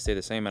that's going to stay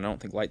the same. I don't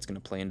think light's going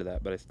to play into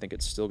that, but I think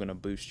it's still going to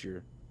boost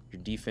your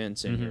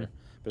defense and Mhm.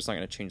 but it's not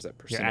going to change that Your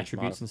percentage.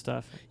 attributes and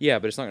stuff. Yeah,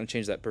 but it's not going to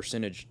change that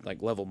percentage,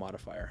 like, level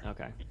modifier.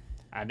 Okay.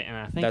 And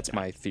I think That's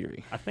my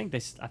theory. I think they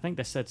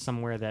said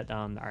somewhere that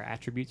our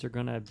attributes are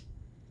going to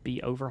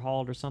be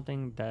overhauled or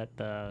something. That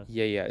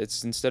Yeah.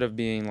 It's instead of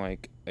being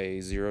like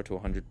a 0 to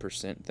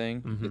 100%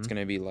 thing, Mhm. it's going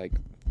to be like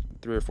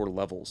 3 or 4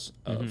 levels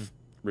of Mhm.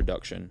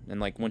 reduction. And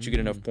like once you get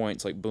enough Mm.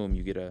 points, like boom,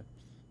 you get a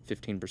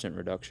 15%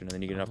 reduction, and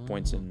then you get enough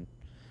points Oh. and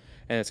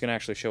it's going to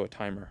actually show a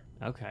timer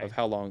okay. of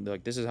how long,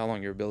 like, this is how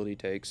long your ability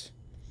takes,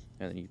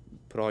 and then you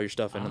put all your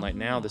stuff in, and like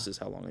now Ah. this is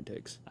how long it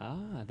takes,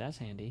 That's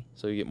handy.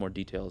 so you get more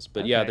details.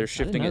 But yeah, Okay, I they're didn't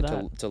shifting know it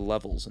that. to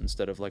levels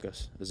instead of like a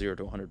 0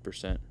 to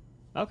 100%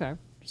 Okay.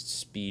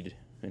 speed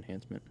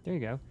enhancement. There you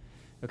go.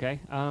 Okay.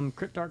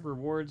 Cryptarch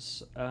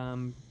rewards.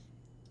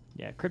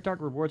 Cryptarch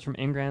rewards from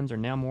engrams are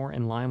now more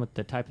in line with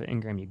the type of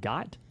engram you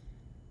got.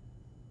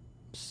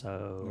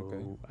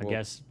 So I Well,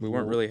 guess we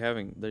weren't really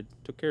having. They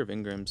took care of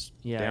Ingram's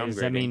Yeah. downgrading. Does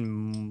that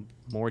mean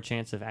more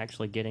chance of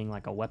actually getting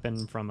like a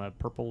weapon from a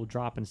purple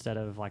drop instead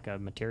of like a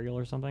material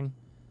or something,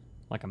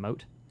 like a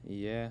mote?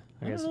 Yeah,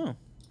 I I guess- don't know,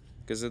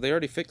 because they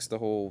already fixed the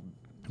whole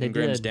They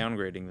Ingram's did.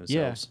 downgrading Yeah.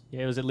 themselves.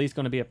 Yeah. It was at least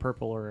going to be a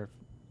purple or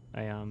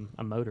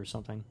a mote or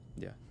something.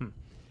 Yeah.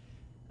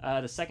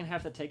 The second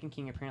half of the Taken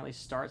King apparently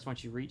starts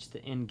once you reach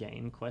the end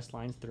game quest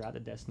lines throughout the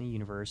Destiny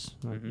universe.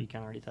 Well, Mhm. You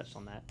kind of already touched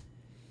on that.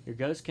 Your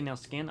ghost can now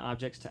scan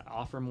objects to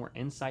offer more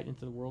insight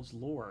into the world's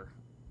lore.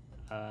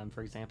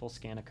 For example,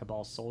 scan a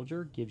Cabal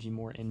soldier gives you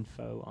more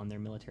info on their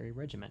military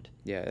regiment.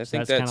 Yeah, I So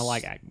think that's kind of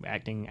like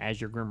acting as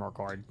your Grimoire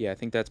card. Yeah, I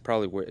think that's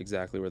probably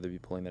exactly where they'd be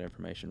pulling that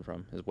information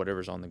from, is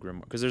whatever's on the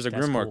Grimoire. Because there's a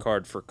That's Grimoire cool.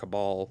 card for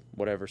Cabal,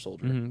 whatever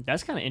soldier. Mm-hmm.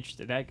 That's kind of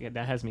interesting. That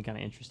has me kind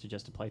of interested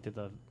just to play through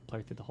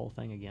the whole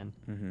thing again.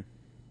 Mm-hmm.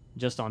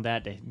 Just on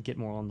that to get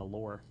more on the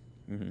lore.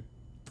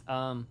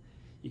 Mm-hmm.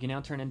 You can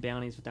now turn in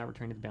bounties without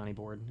returning to the bounty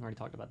board. I already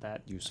talked about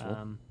that.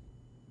 Useful.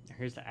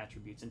 Here's the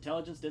attributes.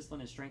 Intelligence, discipline,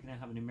 and strength now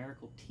have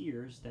numerical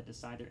tiers that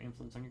decide their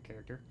influence on your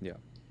character. Yeah.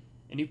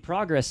 A new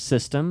progress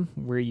system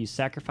where you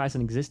sacrifice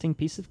an existing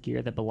piece of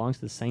gear that belongs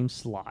to the same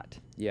slot.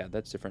 Yeah,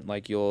 that's different.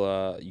 Like you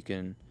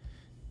can,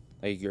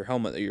 like your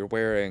helmet that you're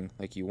wearing,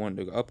 like you want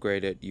to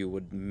upgrade it, you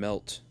would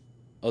melt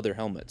other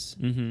helmets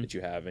Mm-hmm. that you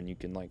have, and you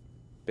can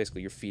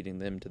basically you're feeding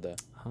them to the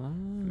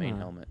main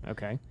helmet.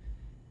 Okay.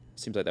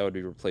 Seems like that would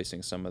be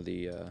replacing some of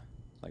the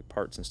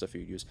parts and stuff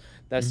you'd use.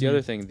 That's the Mhm.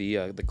 other thing.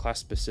 The class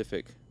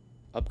specific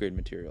upgrade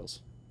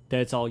materials.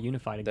 That's all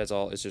unified. That's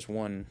all. It's just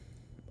one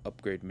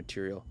upgrade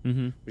material,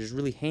 Mm-hmm. which is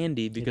really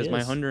handy because my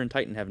is. Hunter and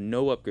Titan have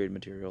no upgrade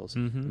materials.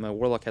 Mhm. And my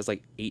Warlock has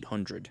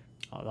 800.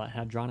 All that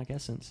hadronic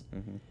essence.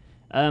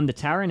 Mm-hmm. The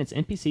tower and its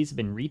NPCs have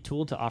been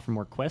retooled to offer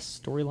more quests,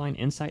 storyline,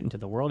 insight into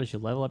the world as you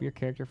level up your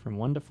character from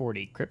 1 to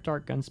 40.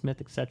 Cryptarch, Gunsmith,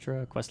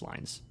 etc. Quest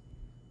lines.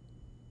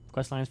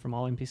 Quest lines from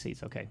all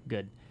NPCs. Okay,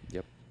 good.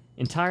 Yep.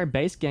 Entire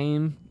base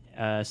game /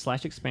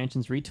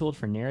 expansions retooled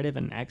for narrative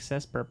and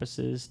access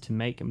purposes to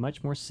make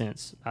much more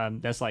sense.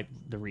 That's like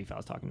the Reef I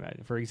was talking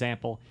about. For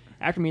example,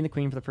 after meeting the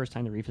Queen for the first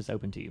time, the Reef is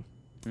open to you.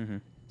 Mm-hmm.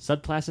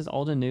 Subclasses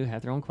old and new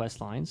have their own quest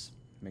lines.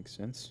 Makes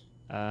sense.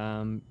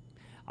 Do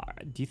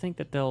you think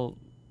that they'll?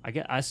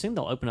 I assume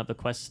they'll open up the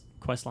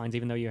quest lines,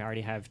 even though you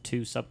already have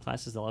 2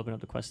 subclasses. They'll open up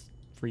the quest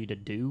for you to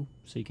do,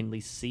 so you can at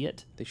least see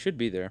it. They should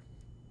be there.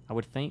 I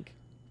would think.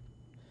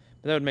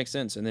 But that would make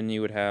sense. And then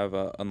you would have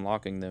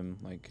unlocking them,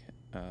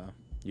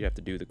 you have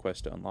to do the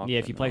quest to unlock Yeah,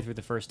 them. if you play through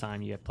the first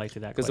time, you have to play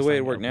through that. Because quest the way line it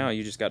to worked open now, it.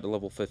 you just got to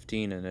level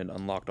 15 and it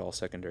unlocked all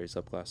secondary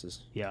subclasses.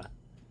 Yeah.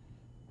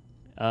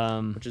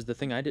 Which is the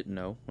thing I didn't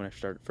know when I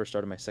first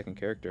started my second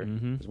character.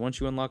 Mhm. Because once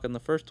you unlock on the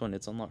first one,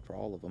 it's unlocked for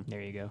all of them.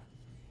 There you go.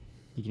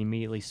 You can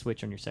immediately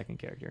switch on your second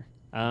character.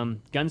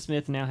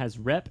 Gunsmith now has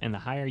rep, and the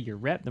higher your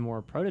rep, the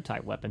more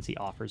prototype weapons he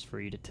offers for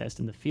you to test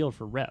in the field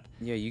for rep.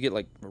 Yeah, you get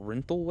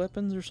rental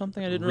weapons or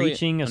something. I didn't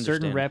Reaching really a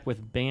certain understand. rep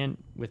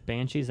with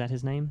Banshee, is that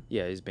his name?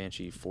 Yeah, he's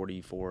Banshee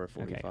 44 or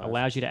 45. Okay.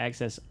 Allows you to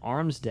access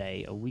Arms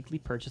Day, a weekly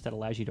purchase that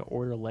allows you to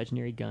order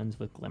legendary guns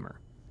with Glimmer.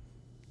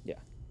 Yeah.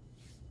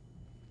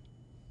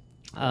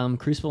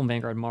 Crucible and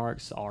Vanguard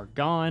marks are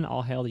gone.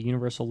 All hail the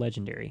Universal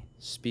Legendary.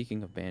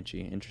 Speaking of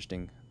Banshee,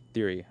 interesting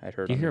theory I'd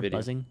heard Do you on hear the a video.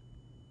 buzzing?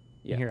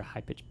 Yeah. You hear a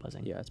high-pitched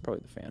buzzing. Yeah, it's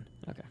probably the fan.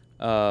 Okay.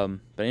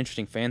 But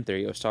interesting fan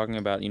theory. I was talking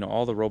about,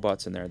 all the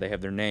robots in there. They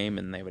have their name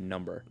and they have a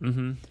number.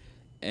 Mm-hmm.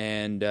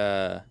 And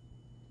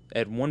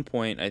at one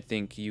point, I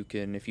think you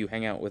can, if you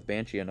hang out with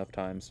Banshee enough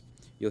times,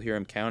 you'll hear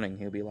him counting.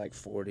 He'll be like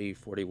 40,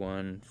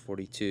 41,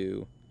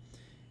 42.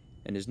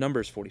 And his number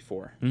is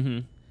 44. Mm-hmm.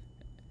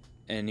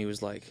 And he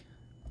was like,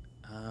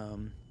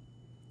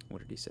 what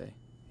did he say?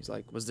 He's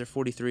like, was there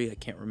 43? I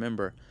can't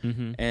remember.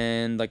 Mm-hmm.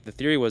 And the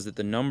theory was that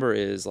the number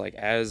is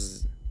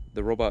as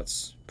the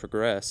robots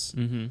progress,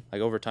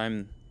 Mm-hmm. over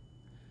time,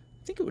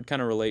 I think it would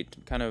kind of relate,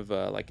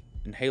 like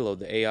in Halo,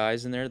 the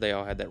AIs in there, they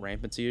all had that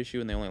rampancy issue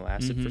and they only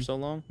lasted for Mhm. so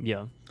long.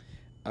 Yeah.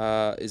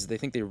 Is they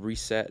think they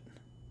reset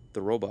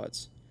the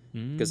robots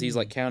because he's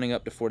counting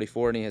up to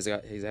 44 and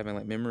he's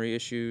having memory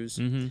issues,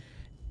 Mm-hmm.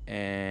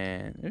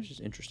 and it's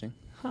just interesting.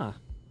 Huh.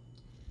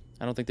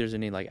 I don't think there's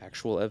any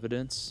actual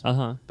evidence,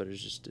 Uh-huh. but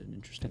it's just an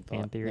interesting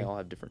Fan thought. theory. They all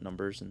have different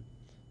numbers and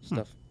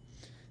stuff.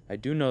 I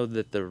do know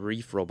that the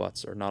Reef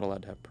robots are not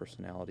allowed to have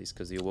personalities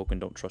because the Awoken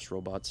don't trust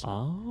robots.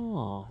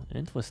 Oh,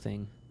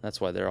 interesting. That's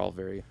why they're all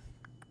very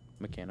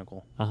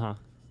mechanical. Uh-huh.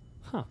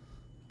 Huh.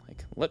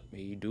 Let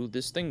me do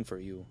this thing for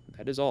you.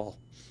 That is all.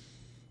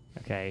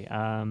 Okay.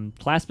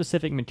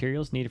 Class-specific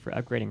materials needed for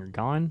upgrading are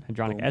gone.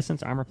 Hadronic Boom.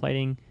 Essence, armor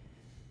plating,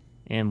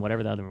 and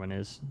whatever the other one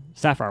is.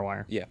 Sapphire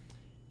Wire. Yeah.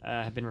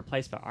 Have been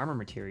replaced by armor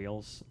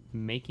materials,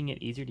 making it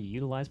easier to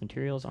utilize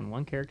materials on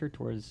one character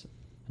towards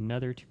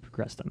another to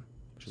progress them.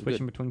 Which is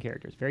Switching good. between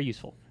characters. Very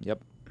useful.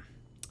 Yep.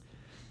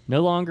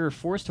 No longer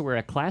forced to wear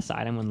a class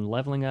item when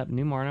leveling up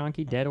New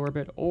Monarchy, Dead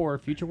Orbit, or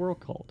Future World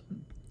Cult.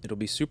 It'll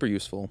be super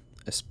useful,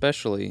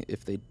 especially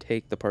if they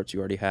take the parts you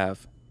already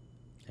have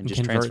and just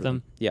convert transfer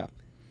them? Yeah.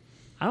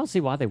 I don't see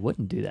why they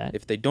wouldn't do that.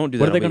 If they don't do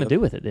What that, are they going to do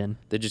with it then?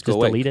 They just Just go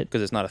away delete it?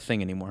 because it's not a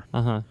thing anymore.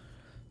 Uh-huh.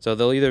 So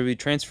they'll either be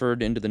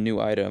transferred into the new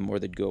item or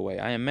they'd go away.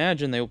 I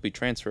imagine they will be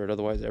transferred,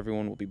 otherwise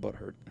everyone will be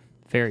butthurt.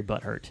 Very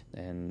butthurt.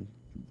 And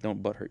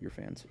don't butthurt your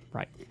fans.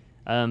 Right.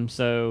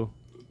 So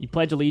you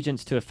pledge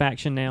allegiance to a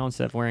faction now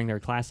instead of wearing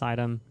their class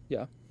item.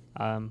 Yeah.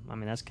 I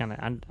mean, that's kind of...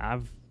 I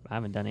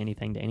haven't done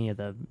anything to any of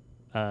the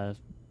that's-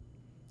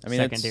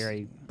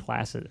 secondary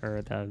classes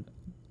or the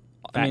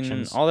I mean,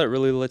 factions. all that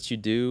really lets you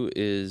do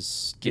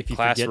is get If you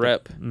class forget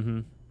rep Mm-hmm.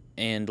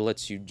 and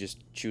lets you just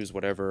choose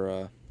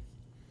whatever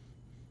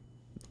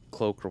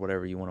cloak or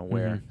whatever you want to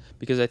wear. Mhm.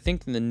 Because I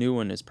think the new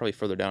one is probably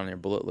further down on your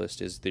bullet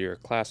list is that your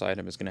class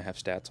item is going to have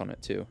stats on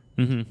it too.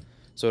 Mm-hmm.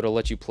 So it'll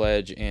let you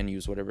pledge and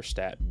use whatever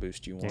stat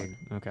boost you want.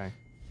 Okay.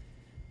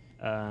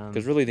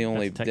 Because really the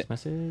only text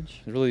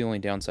message. really the only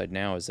downside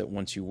now is that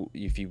once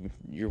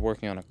you're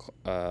working on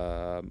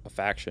a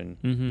faction,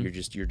 Mhm.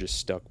 you're just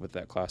stuck with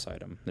that class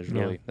item. That's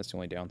the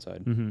only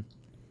downside. Mm-hmm.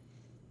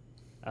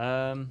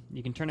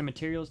 You can turn in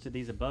materials to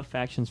these above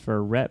factions for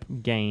a rep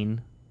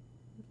gain,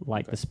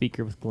 like Okay. the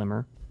speaker with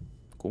Glimmer.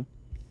 Cool.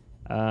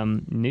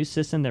 New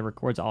system that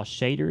records all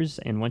shaders,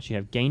 and once you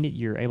have gained it,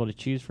 you're able to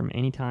choose from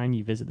any time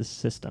you visit the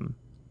system.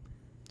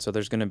 So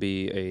there's going to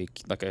be a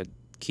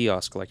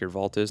kiosk like your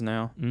vault is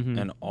now, Mhm.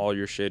 and all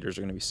your shaders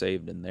are going to be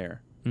saved in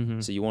there.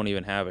 Mm-hmm. So you won't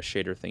even have a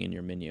shader thing in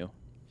your menu.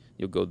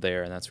 You'll go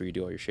there, and that's where you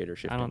do all your shader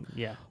shifting.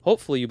 Yeah.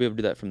 Hopefully, you'll be able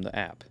to do that from the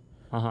app.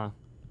 Uh-huh.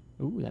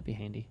 Ooh, that'd be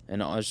handy.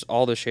 And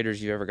all the shaders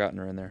you've ever gotten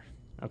are in there.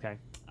 Okay.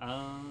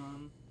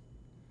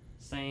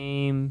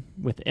 Same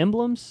with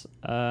emblems.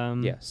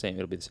 Yeah, same.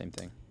 It'll be the same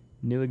thing.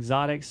 New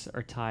exotics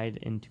are tied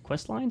into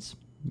quest lines.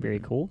 Very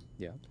cool.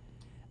 Yeah.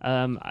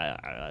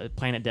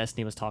 Planet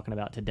Destiny was talking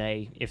about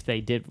today, if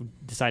they did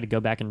decide to go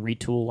back and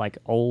retool like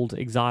old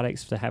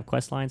exotics to have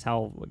quest lines,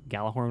 how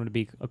Galahorn would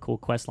be a cool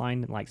quest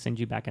line, like send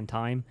you back in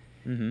time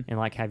Mm-hmm. and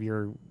like have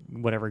your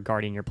whatever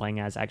guardian you're playing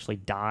as actually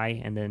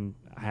die, and then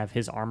have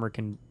his armor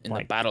In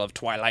the Battle of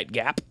Twilight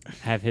Gap.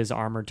 have his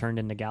armor turned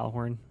into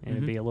Galahorn, and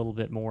it'd be a little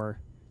bit more,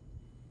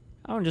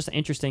 I don't know, just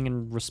interesting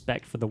and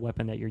respect for the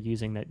weapon that you're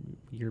using, that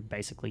you're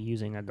basically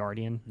using a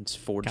guardian. It's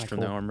forged Kinda from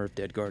the cool. armor of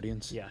dead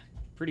guardians. Yeah,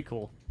 pretty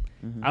cool.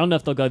 Mhm. I don't know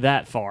if they'll go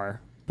that far,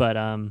 but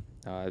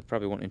It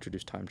probably won't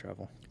introduce time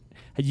travel.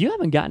 you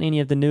haven't gotten any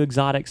of the new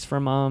exotics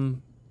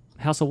from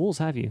House of Wolves,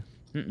 have you?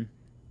 Mm-mm.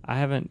 I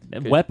haven't.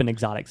 Good. Weapon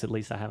exotics, at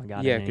least, I haven't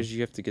gotten. Yeah, any. because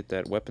you have to get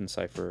that weapon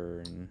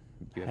cipher, and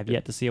you I have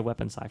yet to see a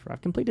weapon cipher.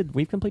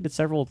 We've completed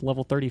several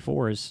level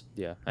 34s.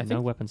 Yeah, I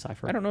no weapon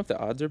cipher. I don't know if the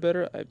odds are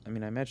better. I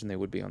mean, I imagine they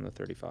would be on the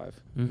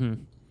 35, Mm-hmm.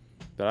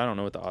 but I don't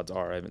know what the odds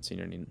are. I haven't seen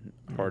any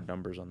hard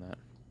numbers on that.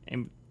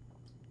 And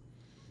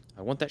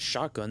I want that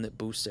shotgun that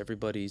boosts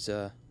everybody's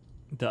the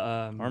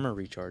armor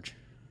recharge.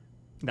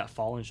 that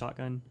fallen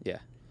shotgun. Yeah,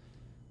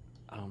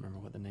 I don't remember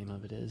what the name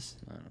of it is.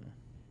 I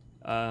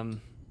don't know.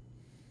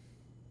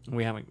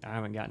 I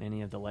haven't gotten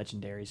any of the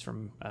legendaries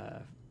from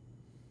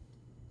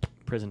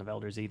Prison of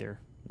Elders either.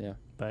 Yeah.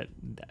 But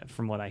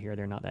from what I hear,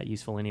 they're not that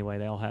useful anyway.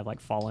 They all have like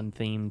fallen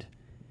themed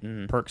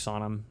Mm-hmm. perks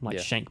on them, like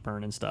Yeah. shank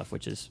burn and stuff,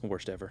 which is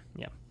Worst ever.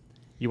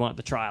 you want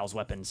the trials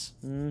weapons,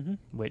 Mm-hmm.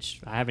 which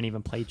I haven't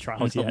even played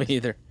trials No, yet. me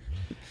either.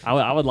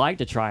 I would like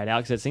to try it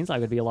out because it seems like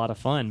it would be a lot of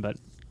fun, but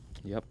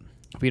Yep.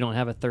 we don't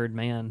have a third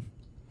man.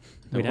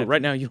 We'd Well, have-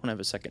 right now, you don't have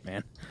a second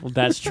man. Well,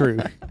 that's true.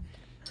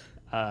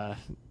 I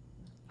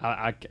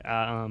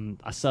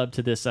subbed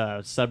to this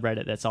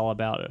subreddit that's all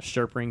about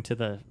sherpering to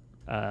the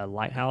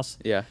lighthouse.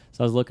 Yeah.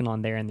 So I was looking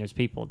on there, and there's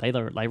people they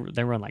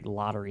run like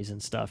lotteries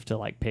and stuff to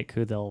like pick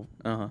who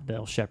Uh-huh.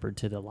 they'll shepherd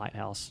to the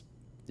lighthouse.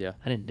 Yeah.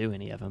 I didn't do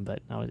any of them,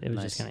 but it was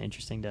Nice. just kind of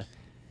interesting to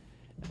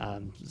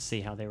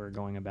see how they were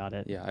going about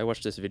it. Yeah, I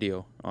watched this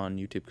video on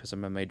YouTube because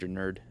I'm a major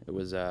nerd. It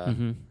was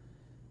Mm-hmm.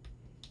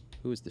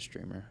 who is the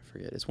streamer? I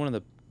forget. It's one of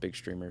the big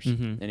streamers.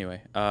 Mhm.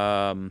 Anyway,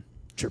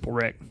 Triple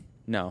Rick.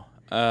 no.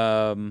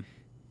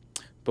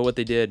 But what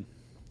they did,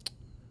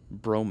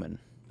 Broman,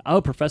 Oh,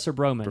 Professor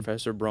Broman.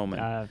 Professor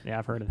Broman. Yeah,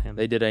 I've heard of him.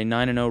 They did a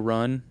 9-0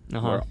 run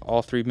Uh-huh. where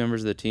all three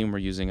members of the team were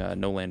using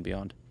No Land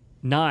Beyond.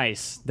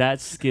 Nice. That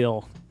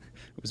skill.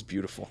 It was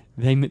beautiful.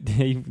 They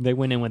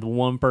went in with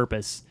one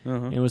purpose. Uh-huh.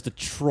 And it was to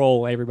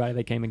troll everybody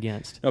they came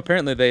against. No,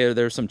 apparently there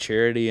was some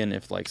charity, and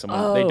if like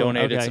someone they Oh,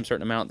 donated okay. some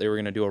certain amount, they were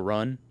going to do a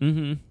run,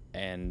 Mm-hmm.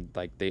 and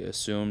like they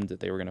assumed that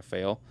they were going to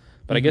fail.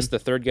 But I guess the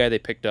third guy they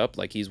picked up,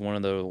 like he's one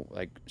of the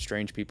like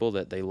strange people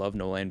that they love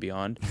No Land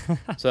Beyond.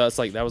 So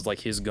that was like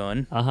his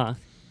gun. Uh-huh.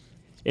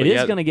 It But is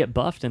yeah. going to get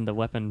buffed in the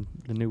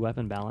new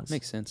weapon balance.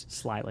 Makes sense.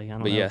 Slightly. I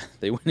don't But know. yeah,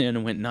 they went in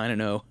and went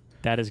 9-0.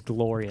 That is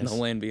glorious. No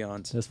Land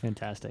Beyond. That's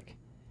fantastic.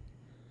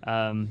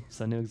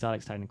 So new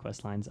exotics Titan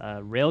quest lines.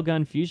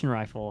 Railgun fusion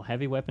rifle,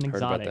 heavy weapon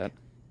Heard about exotic.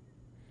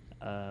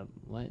 that.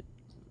 What?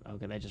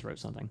 Okay, they just wrote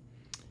something.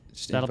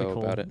 Just That'll be info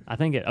cool. about it. I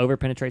think it over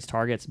penetrates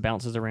targets,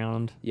 bounces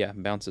around, Yeah,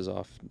 bounces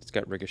off. It's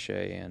got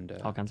ricochet and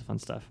all kinds of fun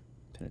stuff.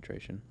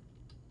 penetration.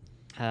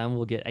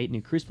 We'll get 8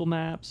 new Crucible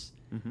maps,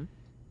 Mm-hmm.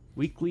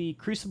 weekly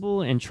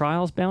Crucible and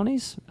Trials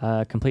bounties.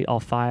 Complete all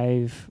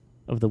 5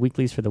 of the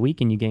weeklies for the week,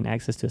 and you gain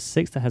access to a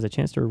 6th that has a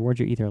chance to reward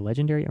you either a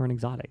legendary or an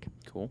exotic.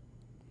 Cool.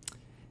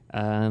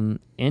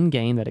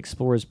 In-game that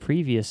explores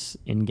previous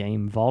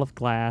in-game Vault of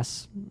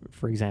Glass,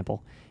 for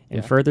example,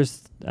 and Yeah.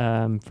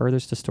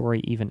 furthers the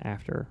story even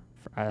after.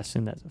 I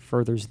assume that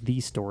furthers the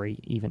story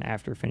even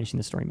after finishing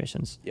the story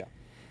missions. Yeah.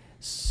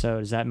 So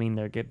does that mean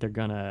they're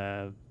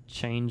gonna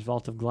change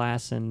Vault of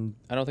Glass and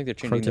I don't think they're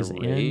changing Crota's the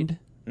raid. End?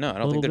 No, I a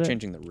don't think little they're bit?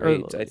 changing the Or-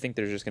 raids. I think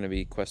there's just going to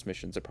be quest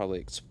missions that probably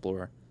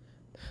explore.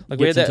 Like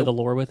Gets into the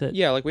lore with it?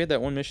 Yeah, like we had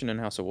that one mission in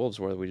House of Wolves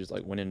where we just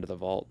like went into the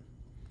vault.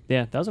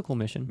 Yeah, that was a cool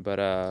mission. But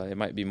it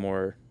might be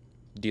more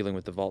dealing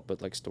with the vault,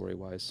 but like story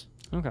wise.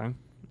 Okay.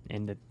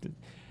 And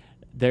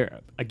they're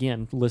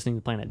again listening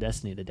to Planet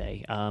Destiny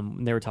today.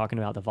 They were talking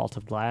about the Vault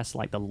of Glass,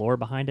 like the lore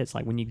behind it. It's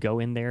like when you go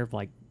in there,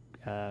 like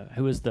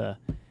who was the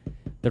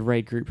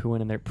raid group who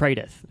went in there?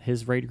 Praedyth,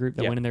 his raid group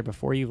that Yeah. went in there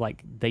before you,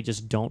 like they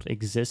just don't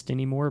exist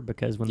anymore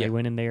because when they Yeah.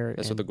 went in there,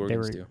 That's what and the they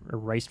Gorgons were do.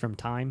 erased from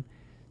time.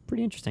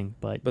 Pretty interesting,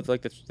 but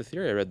like the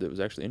theory I read that was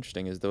actually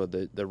interesting is though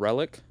the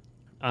relic,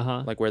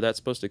 like where that's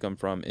supposed to come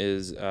from,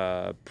 is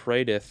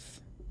Praedyth,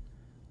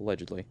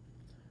 allegedly,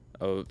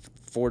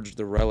 forged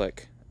the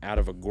relic out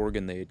of a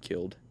Gorgon they had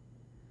killed,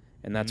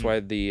 and that's why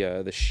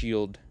the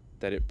shield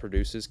that it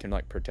produces can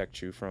like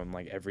protect you from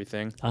like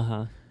everything.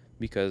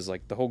 Because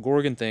like the whole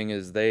Gorgon thing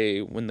is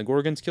when the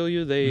Gorgons kill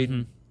you,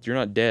 you're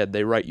not dead.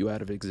 They write you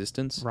out of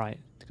existence. right.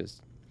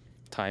 Because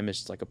time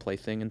is like a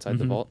plaything inside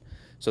the vault.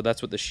 So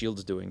that's what the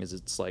shield's doing, is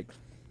it's like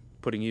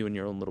putting you in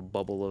your own little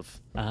bubble of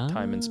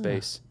time and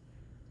space.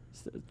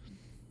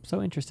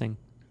 So interesting.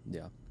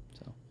 Yeah.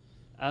 So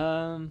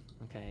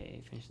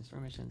Okay, finish this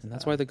missions. and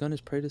that's why the gun is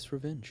Praedyth's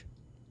revenge.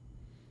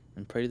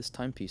 And Praedyth's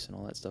timepiece and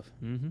all that stuff.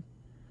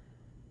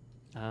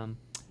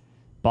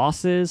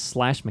 Bosses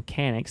 /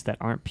 mechanics that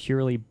aren't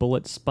purely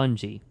bullet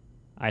spongy.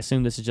 I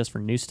assume this is just for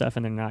new stuff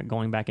and they're not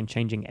going back and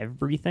changing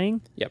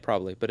everything. Yeah,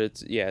 probably. But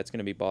it's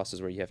gonna be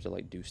bosses where you have to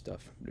like do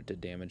stuff to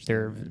damage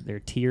them. They're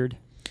tiered.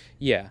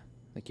 Yeah.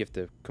 Like you have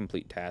to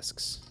complete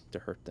tasks to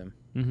hurt them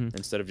Mm-hmm.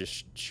 instead of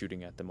just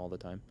shooting at them all the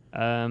time.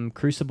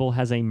 Crucible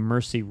has a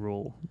mercy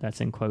rule. That's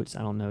in quotes.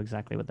 I don't know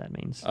exactly what that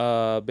means.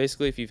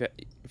 Basically, if you've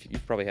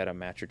probably had a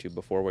match or two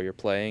before where you're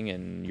playing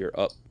and you're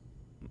up,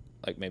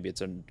 like maybe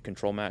it's a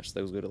control match,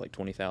 those go to like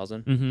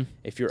 20,000. Mm-hmm.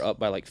 If you're up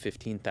by like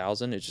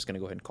 15,000, it's just gonna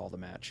go ahead and call the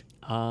match.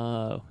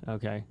 Oh,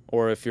 okay.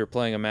 Or if you're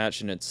playing a match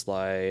and it's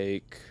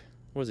like,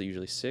 what is it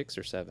usually, 6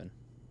 or 7?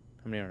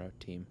 How many are on a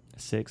team?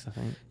 6, I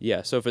think.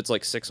 Yeah, so if it's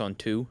like 6 on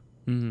 2,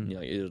 Mm-hmm. you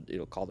know,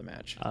 it'll call the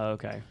match.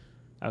 Okay.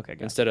 Okay,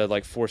 good. Instead of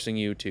like forcing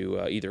you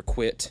to either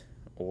quit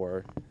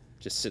or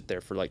just sit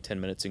there for like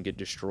 10 minutes and get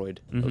destroyed,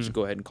 they'll just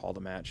go ahead and call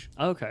the match.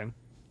 Okay.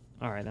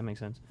 All right, that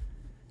makes sense.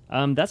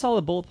 That's all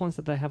the bullet points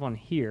that they have on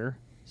here.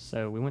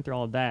 So we went through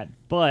all of that.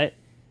 But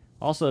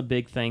also a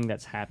big thing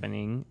that's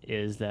happening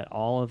is that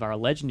all of our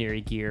legendary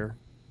gear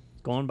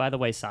is going by the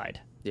wayside.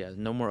 Yeah,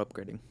 no more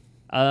upgrading.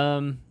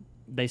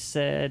 They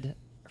said,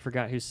 I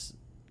forgot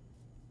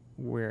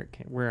where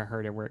I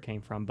heard it, where it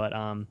came from, but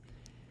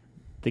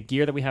the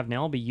gear that we have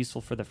now will be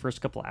useful for the first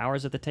couple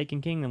hours of the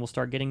Taken King, then we'll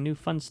start getting new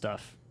fun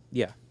stuff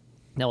Yeah.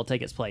 that will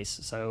take its place.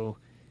 So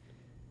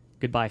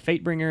goodbye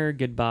Fatebringer,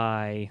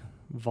 goodbye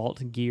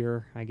Vault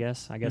gear, I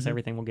guess.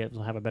 Everything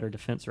will have a better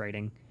defense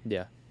rating.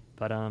 Yeah.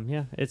 But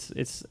yeah,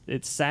 it's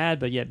sad,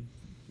 but yet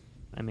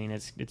I mean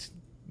it's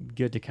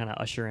good to kind of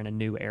usher in a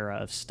new era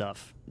of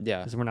stuff. Yeah.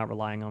 Because we're not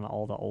relying on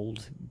all the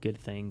old good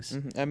things.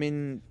 Mm-hmm. I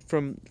mean,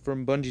 from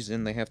Bungie's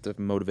end, they have to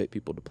motivate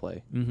people to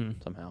play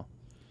somehow.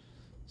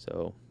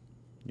 So,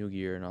 new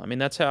gear and all. I mean,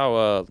 that's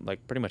how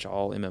like pretty much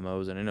all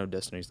MMOs, and I know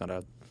Destiny's not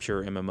a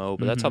pure MMO,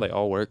 but that's how they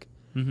all work.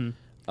 Mm-hmm.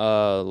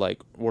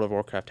 Like World of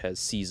Warcraft has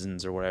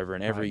seasons or whatever,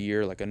 and every Right.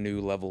 year like a new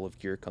level of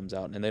gear comes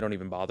out, and they don't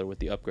even bother with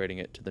the upgrading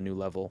it to the new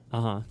level.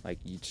 Like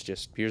it's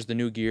just, here's the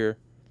new gear,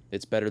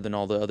 it's better than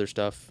all the other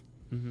stuff.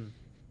 Mm-hmm.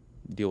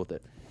 Deal with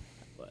it.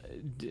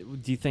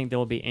 Do you think there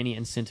will be any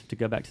incentive to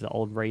go back to the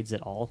old raids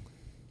at all?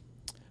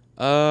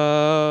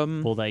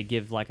 Will they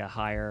give like a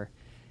higher?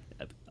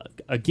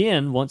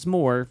 Again, once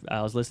more,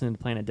 I was listening to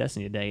Planet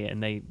Destiny today,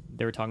 and they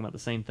were talking about the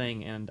same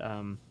thing,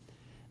 and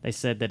they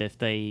said that if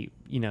they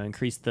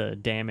increase the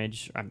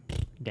damage,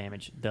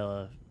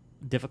 the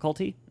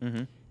difficulty,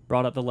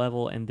 brought up the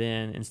level, and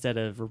then instead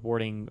of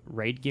rewarding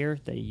raid gear,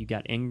 you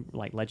got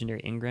like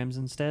legendary engrams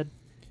instead.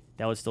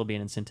 That would still be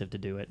an incentive to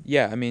do it.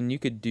 Yeah, I mean, you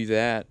could do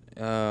that.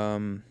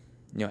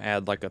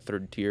 Add like a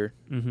third tier,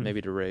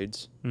 maybe to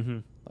raids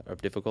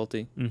of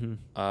difficulty.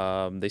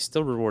 They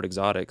still reward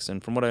exotics,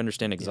 and from what I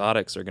understand,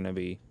 exotics are going to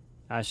be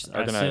I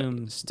going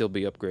assume, to still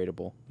be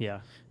upgradable.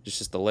 yeah.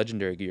 Just the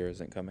legendary gear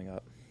isn't coming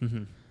up.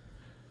 Mm-hmm.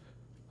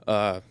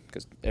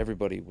 Because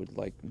everybody would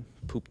like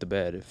poop the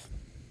bed if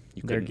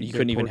you Their- couldn't. You their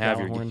couldn't even poor have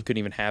Gjallarhorn. you couldn't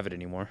even have it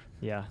anymore.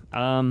 Yeah.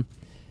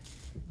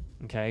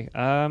 Okay.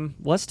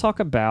 Let's talk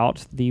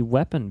about the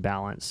weapon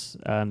balance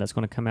that's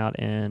going to come out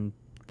in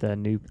the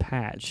new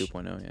patch.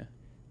 2.0,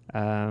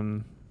 yeah.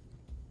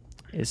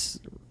 Is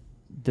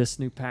this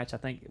new patch? I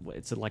think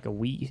it's like a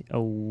week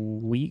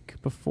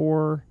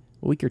or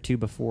two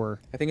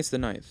before I think it's the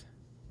 9th.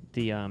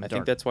 the I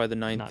think that's why the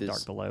 9th not is.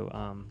 Dark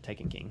Below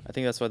Taken King. I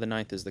think that's why the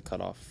 9th is the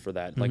cutoff for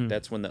that. Like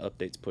that's when the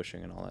update's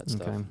pushing and all that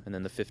stuff. Okay. And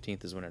then the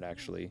 15th is when it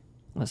actually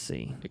Let's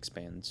see.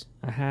 expands.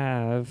 I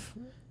have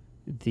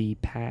the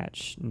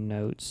patch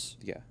notes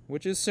Yeah,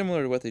 which is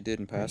similar to what they did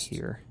in right past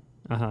here.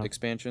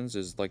 expansions.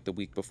 Is like the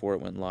week before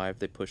it went live,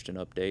 they pushed an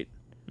update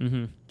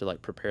Mm-hmm. to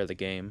like prepare the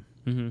game.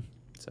 Mm-hmm.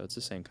 So it's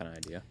the same kind of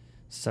idea.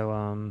 So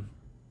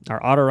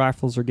our auto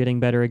rifles are getting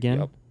better again.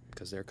 Yep,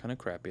 because they're kind of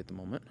crappy at the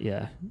moment.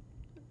 Yeah.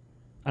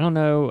 I don't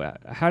know.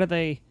 How do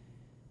they...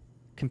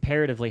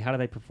 comparatively, how do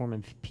they perform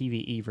in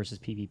PvE versus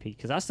PvP?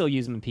 Because I still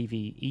use them in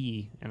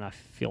PvE and I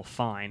feel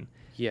fine.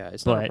 Yeah,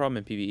 it's not a But- problem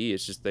in PvE.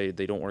 It's just they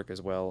don't work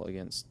as well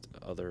against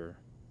other.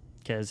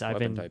 Because I've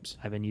Weapon been types.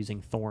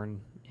 using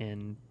Thorn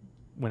in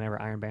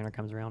whenever Iron Banner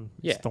comes around.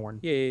 Yeah. It's Thorn.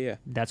 Yeah.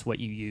 That's what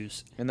you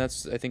use. And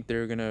that's, I think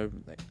they're gonna.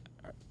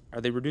 Are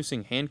they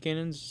reducing hand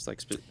cannons just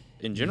like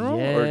in general,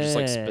 or just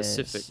like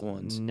specific Yes.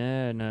 ones?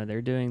 No,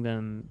 they're doing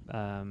them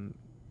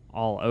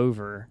all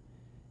over,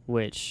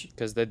 which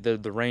Because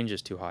the range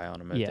is too high on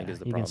them. I think is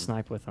the you problem. can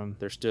snipe with them.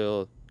 They're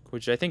still,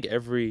 which I think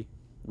every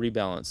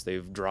rebalance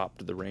they've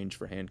dropped the range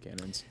for hand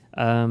cannons.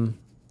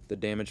 The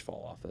damage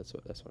fall off. That's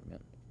what I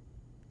meant.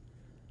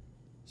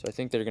 So I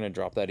think they're gonna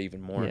drop that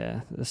even more.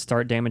 Yeah, the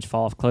start damage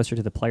fall off closer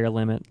to the player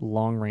limit,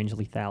 long range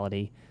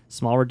lethality,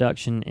 small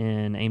reduction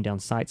in aim down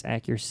sights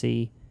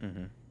accuracy,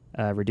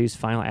 reduced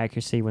final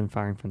accuracy when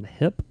firing from the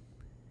hip,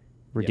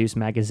 reduced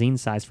magazine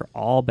size for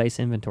all base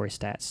inventory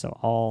stats. So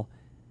all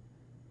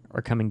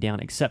are coming down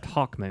except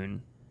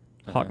Hawkmoon.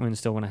 Hawkmoon's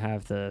still going to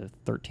have the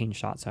 13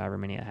 shots, however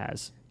many it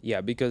has.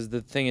 Yeah, because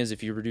the thing is,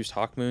 if you reduce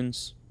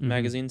Hawkmoon's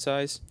magazine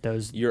size,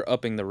 Those, you're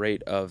upping the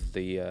rate of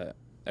the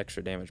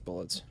extra damage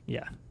bullets.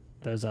 yeah,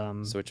 those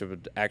So which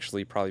would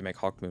actually probably make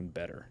Hawkmoon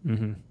better.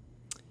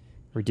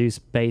 reduce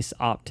base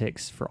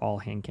optics for all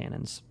hand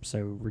cannons, so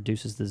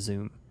reduces the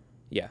zoom.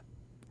 Yeah.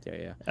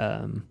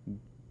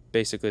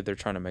 Basically, They're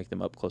trying to make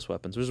them up close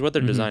weapons, which is what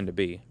they're designed to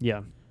be.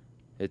 Yeah.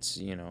 It's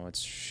it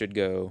should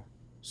go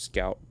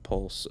scout,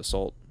 pulse,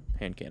 assault,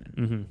 hand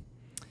cannon.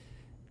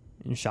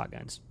 And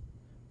shotguns.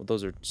 Well,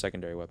 those are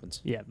secondary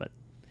weapons. Yeah, but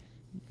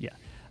yeah.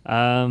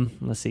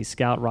 Let's see,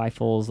 scout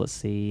rifles. Let's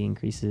see,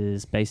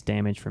 increases base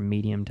damage from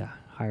medium to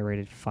high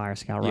rated fire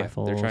scout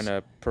rifles. They're trying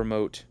to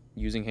promote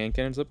using hand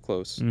cannons up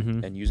close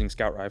and using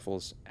scout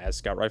rifles as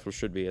scout rifles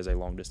should be as a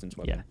long distance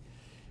weapon.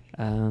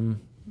 Yeah.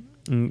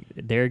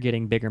 They're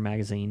getting bigger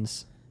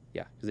magazines.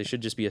 Yeah, because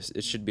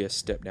it should be a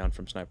step down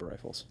from sniper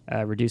rifles.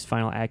 Reduce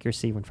final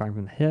accuracy when firing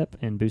from the hip,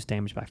 and boost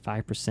damage by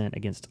 5%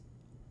 against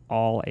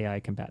all AI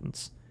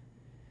combatants.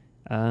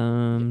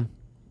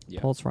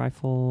 Pulse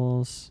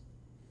rifles.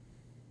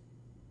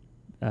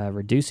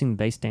 Reducing the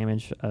base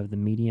damage of the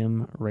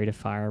medium rate of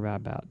fire by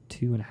about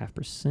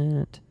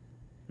 2.5%.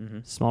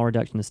 Small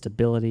reduction in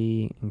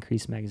stability,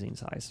 increased magazine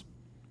size.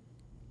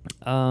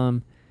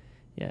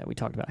 Yeah, we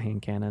talked about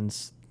hand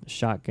cannons,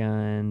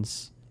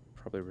 shotguns.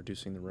 Probably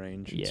reducing the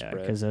range. Yeah,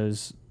 spread. because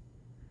those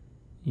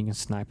you can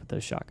snipe with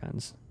those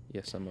shotguns.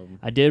 Yeah, some of them.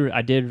 I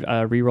did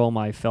re-roll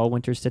my Fell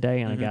Winters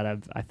today, and I got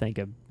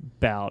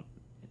about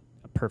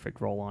a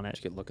perfect roll on it.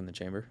 Did you get luck in the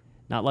chamber?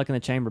 Not luck in the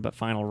chamber, but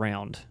final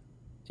round.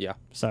 Yeah.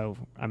 So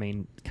I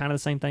mean, kind of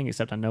the same thing,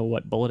 except I know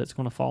what bullet it's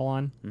going to fall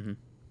on.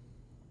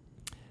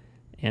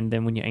 And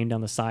then when you aim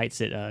down the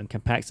sights, it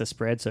compacts the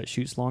spread so it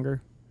shoots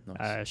longer.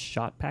 Nice.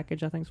 Shot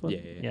package, I think is what.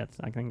 Yeah.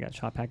 I think it got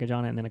shot package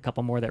on it, and then a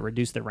couple more that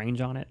reduce the range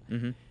on it.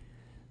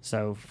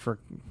 So for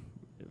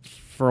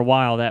a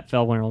while, that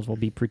Fell Winters will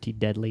be pretty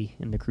deadly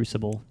in the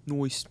Crucible.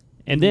 Nice.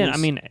 And then, I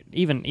mean,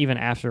 even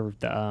after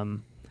the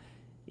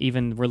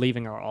even we're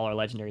leaving all our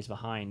legendaries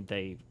behind,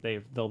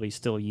 they'll be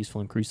still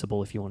useful in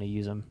Crucible if you want to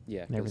use them.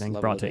 Yeah, and everything's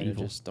brought to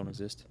evil. Just don't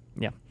exist.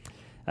 Yeah.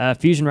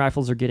 Fusion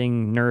rifles are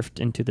getting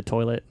nerfed into the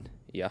toilet.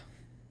 Yeah.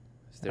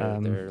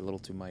 They're a little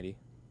too mighty.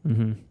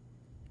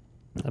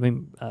 I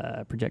mean,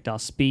 projectile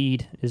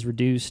speed is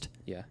reduced.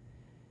 Yeah.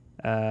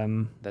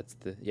 That's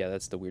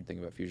the weird thing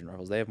about fusion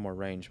rifles. They have more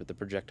range, but the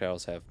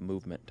projectiles have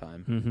movement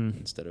time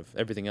instead of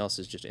everything else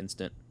is just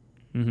instant.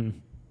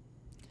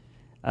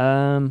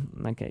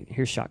 Okay,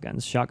 here's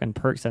shotguns. Shotgun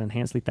perks that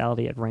enhance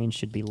lethality at range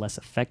should be less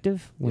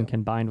effective when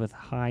combined with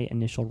high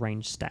initial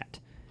range stat.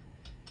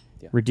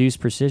 Yeah. Reduce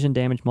precision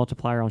damage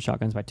multiplier on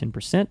shotguns by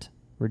 10%.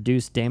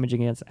 Reduce damage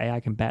against AI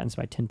combatants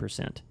by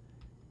 10%.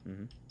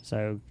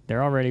 So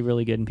they're already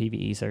really good in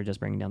PvE, so they're just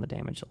bringing down the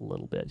damage a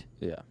little bit.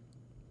 Yeah.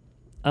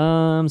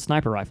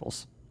 Sniper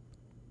rifles.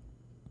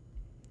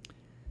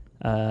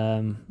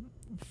 Final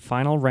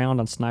round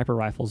on sniper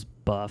rifles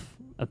buff.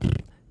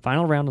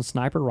 Final round on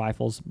sniper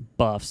rifles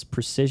buffs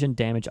precision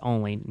damage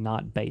only,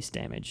 not base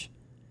damage.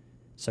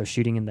 So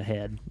shooting in the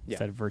head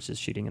instead of versus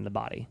shooting in the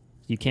body.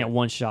 You can't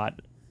one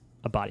shot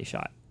a body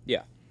shot.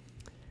 Yeah.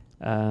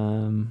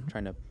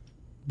 Trying to.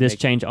 This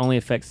change only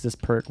affects this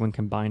perk when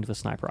combined with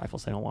sniper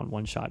rifles. They don't want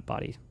one shot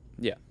body.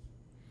 Yeah.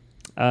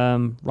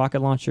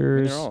 Rocket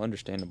launchers. I mean, they're all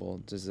understandable.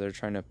 It's just they're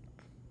trying to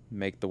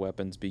make the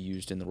weapons be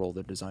used in the role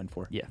they're designed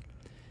for. Yeah.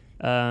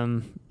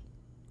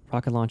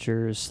 Rocket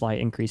launchers, slight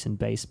increase in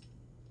base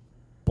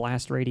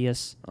blast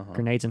radius.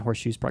 Grenades and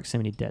horseshoes,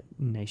 proximity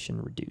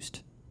detonation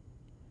reduced.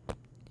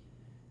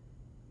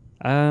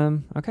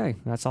 Okay,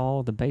 that's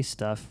all the base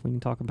stuff. We can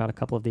talk about a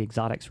couple of the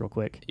exotics real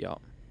quick. Yeah.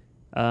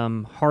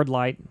 Hard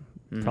light,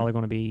 probably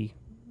going to be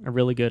a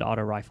really good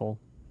auto rifle.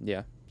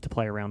 Yeah. To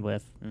play around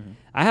with.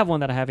 I have one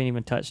that I haven't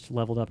even touched,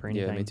 leveled up or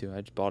anything. Yeah, me too. I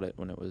just bought it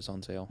when it was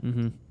on sale.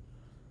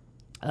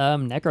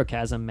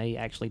 Necrochasm may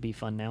actually be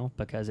fun now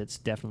because it's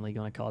definitely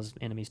going to cause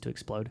enemies to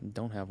explode.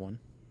 Don't have one.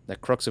 That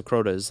Crux of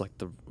Crota is like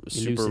the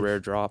super Elusive. rare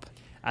drop.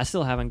 I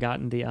still haven't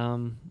gotten the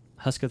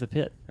Husk of the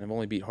Pit. And I've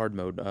only beat hard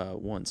mode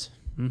once.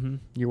 Mm-hmm.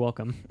 You're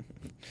welcome.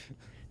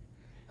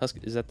 Husk,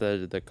 is that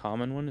the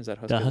common one? Is that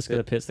Husk The of the Husk of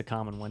the Pit? Pit's the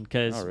common one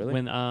because Oh, really?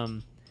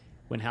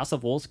 when House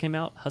of Wolves came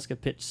out, Husk of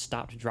the Pit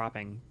stopped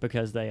dropping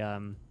because they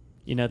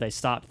they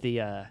stopped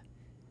the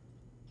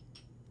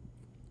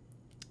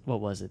what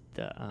was it?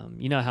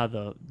 You know how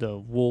the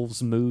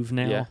wolves move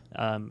now?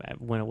 Yeah.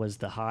 When it was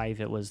the hive,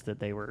 it was that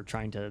they were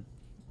trying to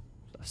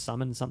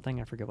summon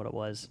something. I forget what it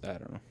was. I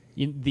don't know.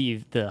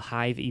 The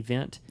hive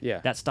event. Yeah.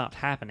 That stopped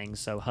happening,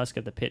 so Husk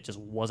of the Pit just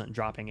wasn't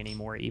dropping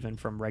anymore, even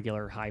from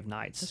regular hive That's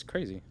nights.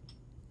 crazy.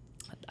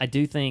 I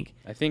do think.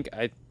 I think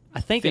I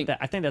think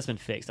that's been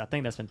fixed. I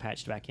think that's been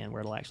patched back in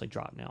where it'll actually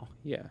drop now.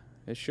 yeah,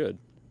 it should.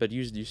 But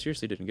you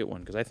seriously didn't get one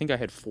because I think I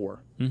had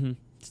 4. Mm-hmm.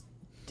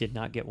 Did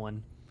not get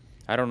one.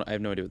 I don't know. I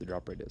have no idea what the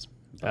drop rate is.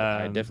 But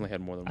I definitely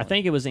had more than one. I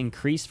think it was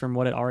increased from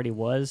what it already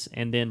was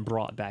and then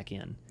brought back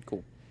in.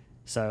 Cool.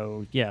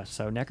 So yeah,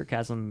 so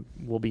Necrochasm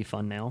will be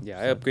fun now. Yeah,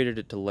 so. I upgraded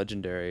it to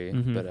legendary,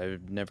 Mhm. but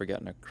I've never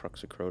gotten a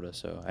Crux of Crota,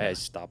 so I Yeah.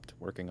 stopped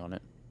working on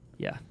it.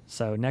 Yeah,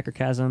 so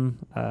Necrochasm,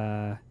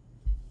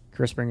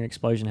 Cursebringer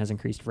Explosion has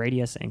increased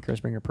radius, and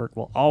Cursebringer perk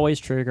will always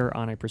trigger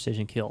on a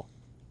precision kill.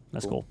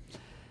 That's cool.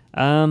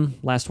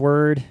 Last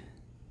word.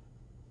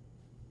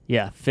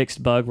 Yeah,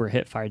 fixed bug where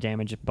hit fire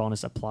damage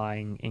bonus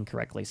applying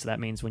incorrectly. So that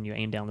means when you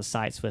aim down the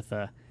sights with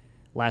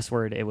last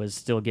word, it was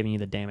still giving you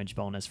the damage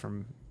bonus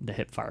from the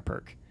hip fire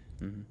perk.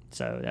 Mm-hmm.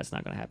 So that's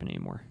not going to happen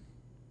anymore.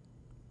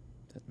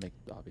 That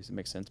obviously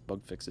makes sense.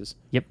 Bug fixes.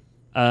 Yep.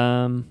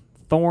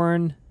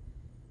 Thorn.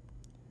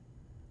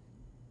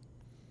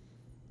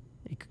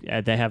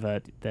 They have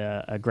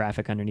a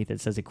graphic underneath that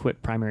says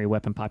equip primary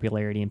weapon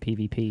popularity in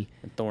PvP.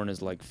 And Thorn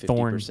is like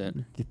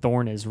 50%.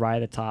 Thorn is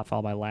right at the top,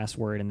 followed by last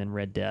word, and then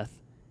Red Death.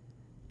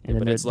 And Yeah,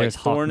 then but it's like there's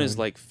Thorn is Hawkmoon.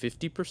 like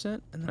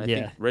 50%, and then I Yeah.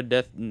 think Red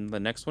Death, the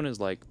next one is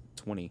like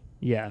 20.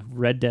 Yeah,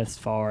 Red Death's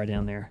far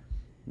down there.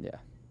 Yeah.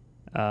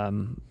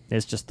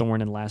 It's just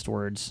Thorn and last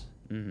words.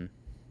 Mm-hmm.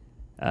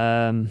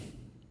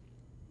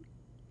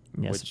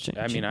 Yes, Which,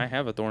 I mean, I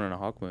have a Thorn and a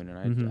Hawkmoon,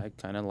 and Mhm. I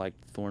kind of like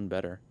Thorn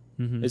better.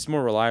 Mhm. It's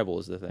more reliable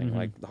is the thing. Mhm.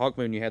 Like the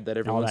Hawkmoon, you had that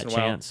every All once that in a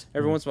while. chance.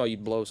 Every Mhm. once in a while,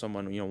 you'd blow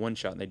someone, one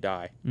shot, and they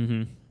die.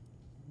 Mm-hmm.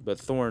 But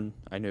Thorn,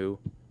 I knew,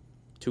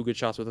 2 good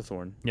shots with a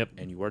Thorn, Yep.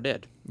 and you are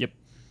dead. Yep.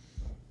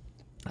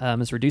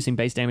 It's reducing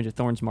base damage of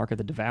Thorn's Mark of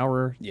the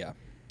Devourer. Yeah,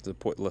 it's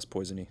less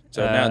poisony.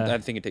 So now Uh, I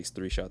think it takes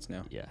 3 shots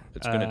now. Yeah.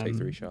 It's going to take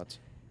 3 shots.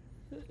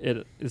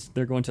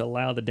 They're going to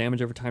allow the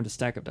damage over time to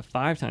stack up to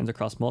 5 times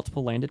across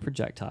multiple landed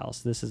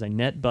projectiles. This is a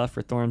net buff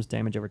for Thorn's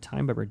damage over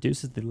time, but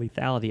reduces the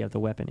lethality of the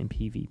weapon in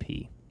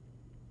PvP.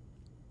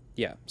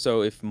 Yeah,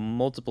 so if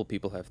multiple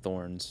people have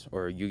Thorns,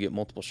 or you get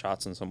multiple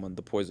shots on someone,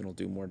 the poison will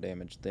do more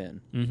damage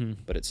then. Mm-hmm.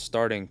 But its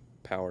starting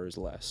power is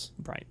less.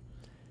 Right.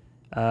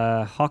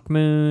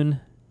 Hawkmoon.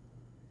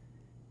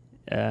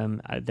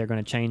 They're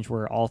going to change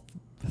where all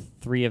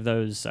 3 of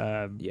those they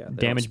don't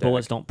damage stack.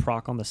 bullets don't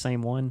proc on the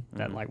same one.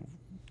 That Mhm. like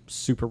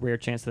super rare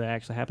chance that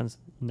actually happens.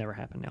 Never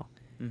happened now.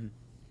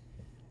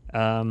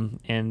 Mm-hmm.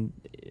 And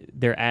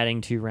they're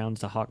adding 2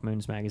 rounds to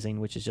Hawkmoon's magazine,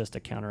 which is just to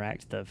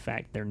counteract the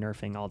fact they're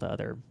nerfing all the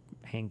other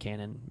hand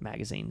cannon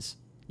magazines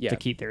Yeah. to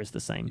keep theirs the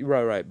same.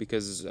 Right,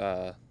 because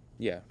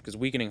because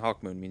weakening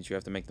Hawkmoon means you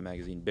have to make the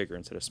magazine bigger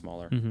instead of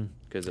smaller, Mm-hmm.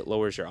 because it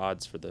lowers your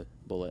odds for the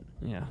bullet.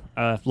 Yeah.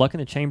 Luck in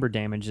the chamber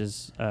damage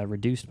is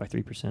reduced by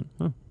 3%.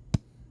 Huh.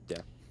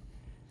 Yeah.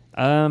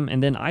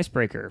 And then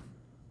Icebreaker.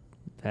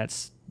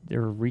 That's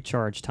their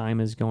recharge time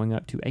is going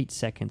up to 8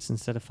 seconds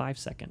instead of 5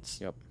 seconds.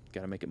 Yep,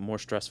 got to make it more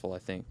stressful. I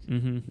think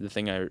Mm-hmm. the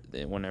thing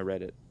when I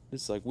read it,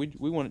 it's like we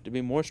want it to be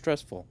more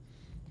stressful.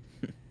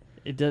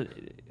 It does.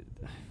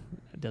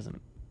 It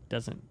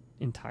doesn't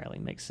entirely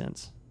make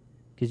sense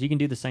because you can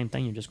do the same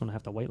thing. You're just going to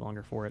have to wait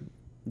longer for it.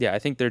 Yeah, I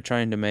think they're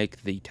trying to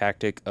make the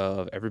tactic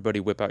of everybody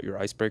whip out your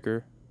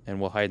Icebreaker and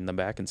we'll hide in the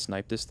back and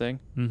snipe this thing.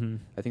 Mm-hmm.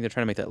 I think they're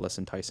trying to make that less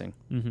enticing.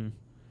 Mm-hmm.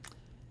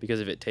 Because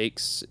if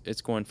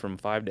it's going from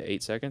 5 to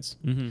 8 seconds.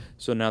 Mm-hmm.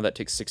 So now that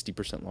takes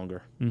 60%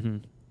 longer. Mm-hmm.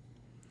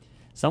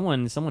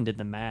 Someone did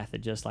the math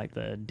at just like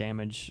the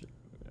damage,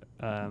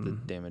 The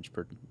damage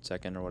per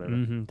second or whatever.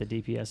 the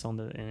DPS on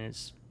and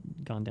it's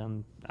gone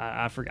down.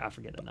 I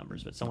forget the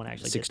numbers, but someone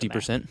actually did the math.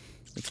 60%.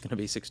 It's going to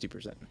be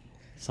 60%.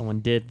 Someone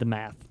did the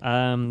math.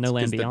 No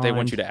Land Beyond. They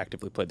want you to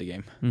actively play the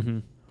game. Mm-hmm.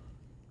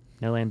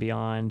 No Land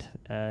Beyond.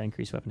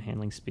 Increased weapon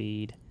handling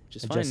speed.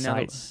 Just adjust fine.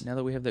 sights. Now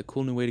that we have that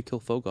cool new way to kill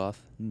Fogoth,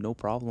 no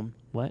problem.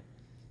 What?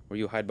 Where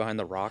you hide behind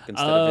the rock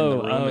instead of in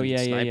the room and yeah,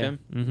 snipe yeah. him.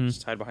 Mm-hmm.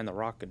 Just hide behind the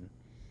rock and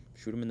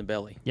shoot him in the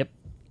belly. Yep.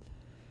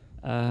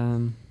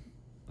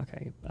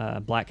 Okay.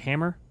 Black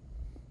Hammer.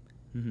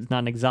 Mm-hmm. It's not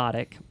an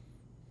exotic,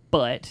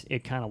 but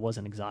it kind of was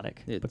an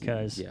exotic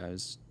because yeah,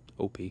 it's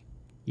OP.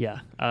 yeah.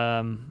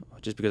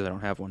 Just because I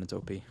don't have one, it's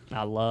OP.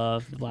 I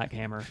love the Black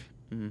Hammer.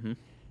 Mm-hmm.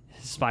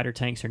 Spider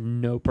tanks are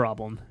no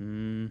problem.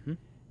 Mm-hmm.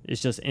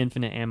 It's just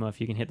infinite ammo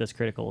if you can hit those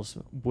criticals,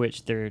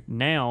 which they're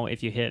now,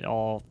 if you hit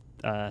all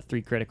 3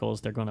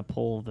 criticals, they're going to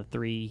pull the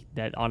 3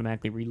 that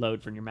automatically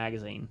reload from your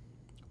magazine.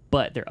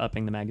 But they're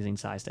upping the magazine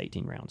size to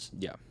 18 rounds.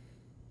 Yeah.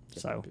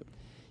 So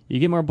you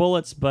get more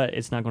bullets, but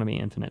it's not going to be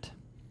infinite.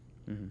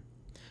 Mm-hmm.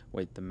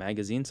 Wait, the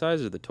magazine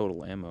size or the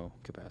total ammo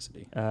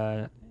capacity?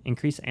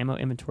 Increase ammo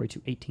inventory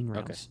to 18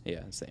 rounds. Okay,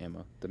 yeah, it's the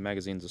ammo. The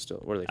magazines are still.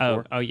 What are they? Oh,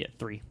 4? oh yeah,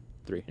 3.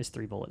 3. It's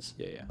 3 bullets.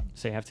 Yeah.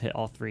 So you have to hit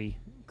all 3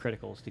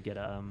 criticals to get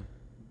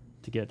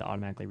it to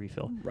automatically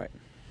refill. Right.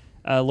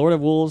 Lord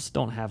of Wolves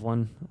don't have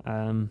one.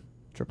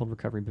 Tripled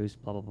recovery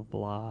boost. Blah blah blah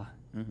blah.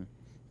 Mm-hmm.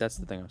 That's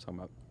the thing I was talking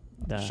about.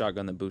 The-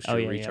 Shotgun that boosts Oh,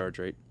 your yeah, recharge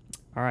rate.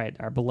 All right,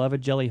 our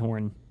beloved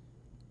Jellyhorn.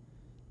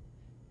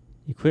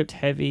 Equipped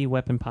heavy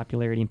weapon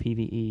popularity in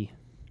PvE.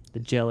 The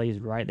jelly is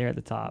right there at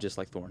the top. Just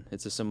like Thorn.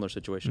 It's a similar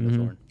situation to Mhm.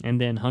 Thorn.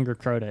 And then Hunger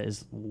Crota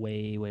is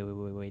way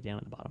down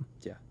at the bottom.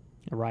 Yeah.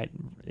 Right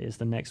is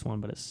the next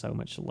one, but it's so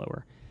much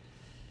lower.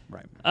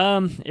 Right.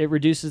 It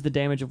reduces the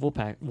damage of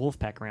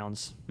Wolfpack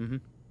rounds. Mm-hmm.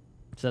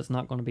 So that's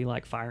not going to be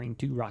like firing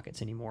 2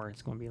 rockets anymore.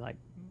 It's going to be like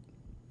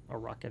a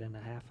rocket and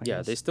a half, I Yeah,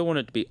 guess. they still want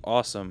it to be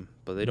awesome,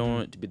 but they don't Mhm.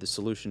 want it to be the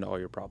solution to all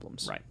your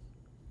problems. Right.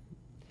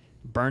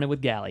 Burn it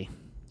with Galley.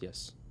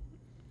 Yes.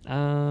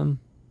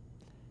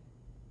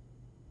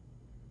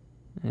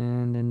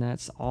 And then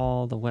that's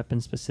all the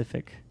weapon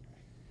specific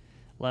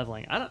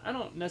leveling. I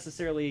don't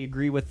necessarily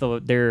agree with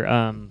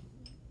their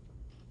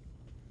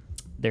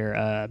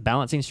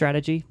balancing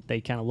strategy.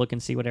 They kind of look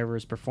and see whatever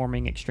is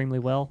performing extremely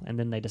well, and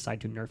then they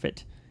decide to nerf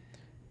it.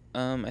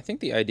 I think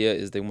the idea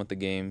is they want the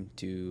game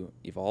to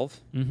evolve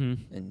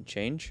Mm-hmm. and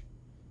change.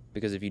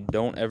 Because if you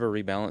don't ever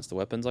rebalance the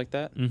weapons like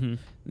that, Mm-hmm.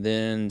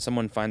 then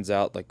someone finds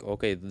out, like,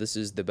 okay, this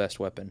is the best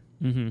weapon.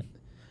 Mm-hmm.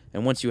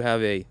 And once you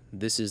have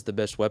this is the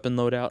best weapon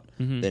loadout,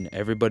 Mhm. then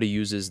everybody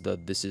uses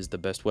this is the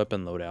best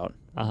weapon loadout.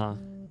 Uh-huh.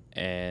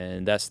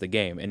 And that's the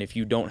game. And if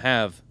you don't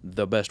have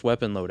the best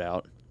weapon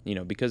loadout,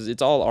 because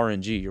it's all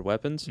RNG, your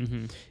weapons,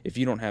 Mm-hmm. if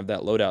you don't have that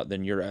loadout,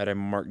 then you're at a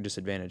marked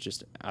disadvantage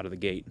just out of the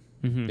gate.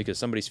 Mm-hmm. Because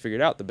somebody's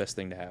figured out the best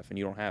thing to have and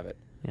you don't have it.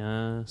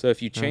 Yeah. So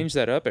if you change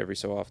that up every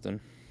so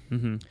often,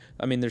 Mm-hmm.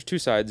 I mean, there's 2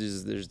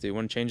 sides. There's they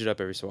want to change it up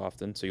every so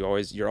often. So you're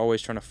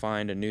always trying to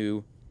find a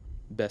new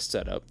best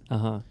setup,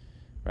 Uh-huh.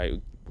 right?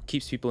 It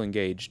keeps people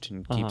engaged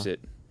and keeps Uh-huh.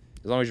 it.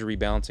 As long as you're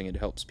rebalancing, it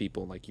helps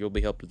people. Like, you'll be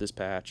helped with this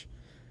patch,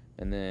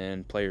 and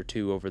then player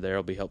 2 over there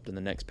will be helped in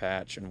the next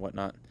patch and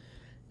whatnot.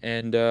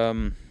 And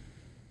I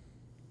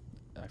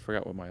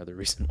forgot what my other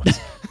reason was.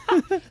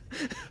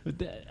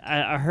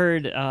 I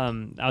heard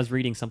I was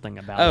reading something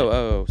about it.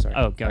 Oh, sorry.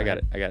 Oh, go I got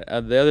ahead.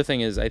 it. The other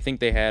thing is, I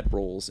think they had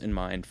roles in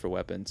mind for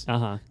weapons,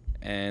 Uh-huh.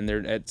 and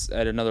they're at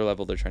another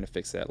level. They're trying to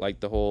fix that, like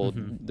the whole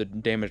Mhm. the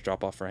damage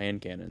drop off for hand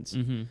cannons.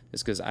 Mm-hmm.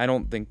 It's because I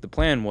don't think the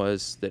plan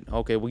was that,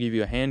 okay, we'll give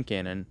you a hand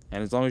cannon,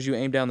 and as long as you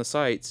aim down the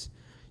sights,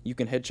 you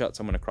can headshot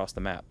someone across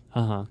the map.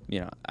 Uh-huh.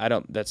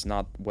 That's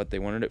not what they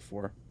wanted it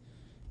for.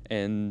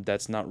 And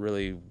that's not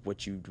really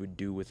what you would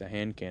do with a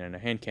hand cannon. A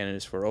hand cannon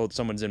is for,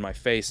 someone's in my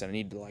face and I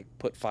need to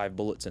put 5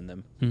 bullets in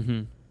them.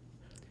 Mm-hmm.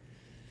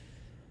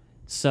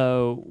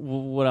 So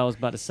what I was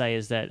about to say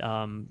is that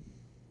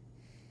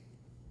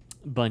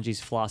Bungie's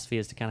philosophy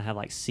is to kind of have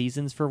like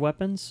seasons for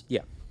weapons.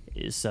 Yeah.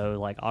 So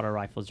like auto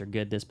rifles are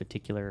good this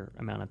particular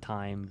amount of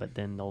time, but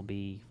then they'll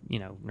be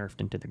nerfed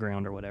into the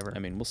ground or whatever. I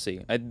mean, we'll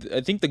see. I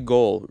think the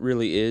goal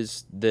really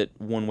is that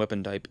one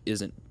weapon type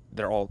isn't,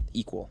 they're all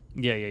equal.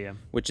 Yeah.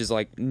 Which is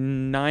like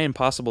nigh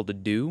impossible to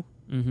do.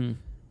 Mm-hmm.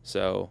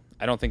 So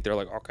I don't think they're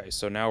like, okay,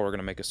 so now we're going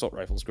to make assault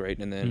rifles great,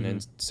 and then in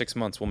 6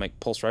 months we'll make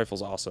pulse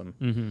rifles awesome.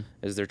 Mm-hmm.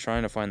 As they're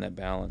trying to find that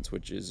balance,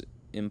 which is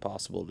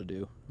impossible to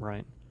do.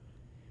 Right.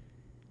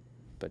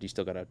 But you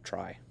still got to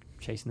try.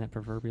 Chasing that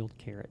proverbial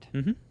carrot.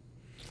 Mm-hmm.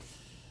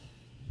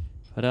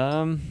 But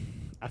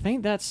I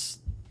think that's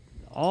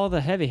all the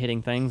heavy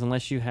hitting things,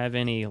 unless you have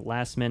any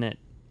last minute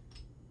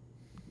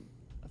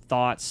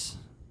thoughts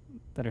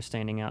that are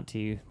standing out to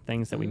you,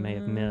 things that we may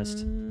have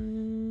missed.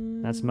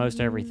 That's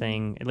most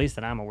everything, at least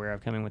that I'm aware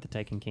of, coming with the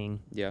Taken King.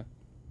 Yeah.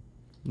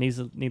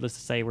 Needless to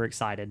say, we're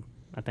excited.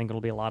 I think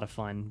it'll be a lot of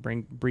fun.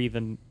 Breathe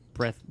a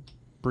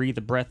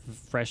breath of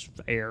fresh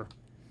air.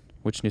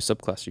 Which new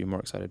subclass are you more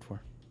excited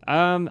for?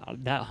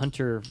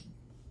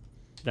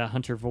 That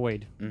Hunter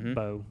Void Mhm.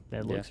 bow.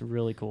 That Yeah. looks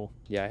really cool.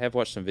 Yeah, I have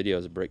watched some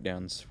videos of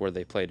breakdowns where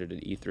they played it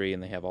at E3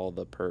 and they have all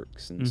the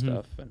perks and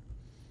stuff, and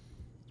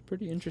it's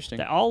pretty interesting.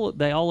 They all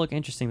look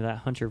interesting. But that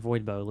Hunter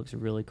Void bow looks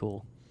really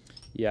cool.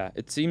 Yeah,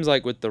 it seems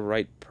like with the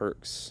right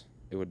perks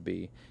it would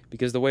be,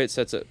 because the way it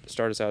starts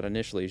us out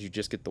initially is you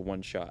just get the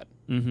one shot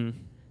Mm-hmm.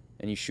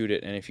 and you shoot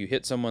it, and if you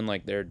hit someone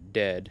like they're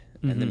dead,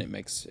 and then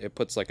it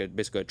puts like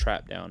basically a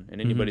trap down, and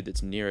anybody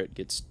that's near it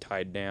gets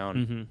tied down,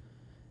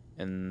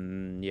 Mm-hmm.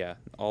 and yeah,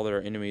 all their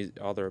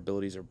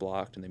abilities are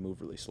blocked and they move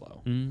really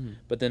slow. Mm-hmm.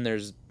 But then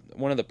there's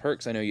one of the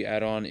perks I know you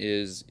add on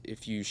is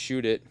if you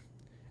shoot it,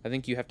 I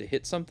think you have to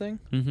hit something,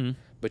 Mm-hmm.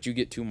 but you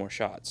get 2 more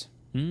shots.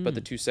 But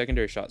the 2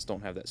 secondary shots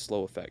don't have that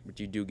slow effect, but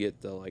you do get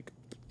the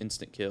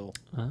instant kill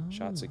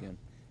shots again.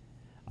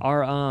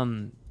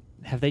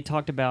 Have they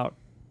talked about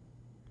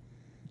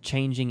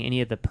changing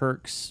any of the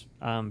perks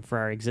for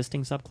our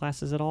existing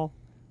subclasses at all?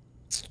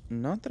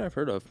 Not that I've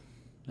heard of.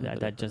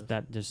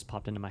 That just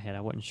popped into my head.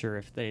 I wasn't sure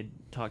if they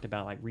talked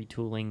about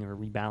retooling or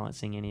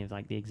rebalancing any of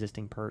the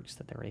existing perks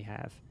that they already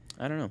have.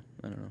 I don't know.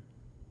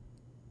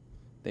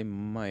 They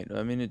might.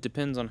 I mean, it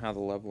depends on how the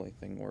leveling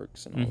thing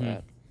works and all Mhm.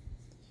 that.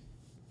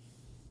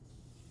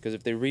 Because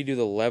if they redo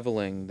the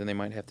leveling, then they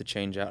might have to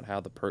change out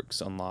how the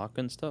perks unlock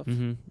and stuff.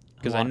 Mm-hmm.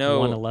 'Cause I Unlock know-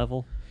 1 a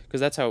level. Because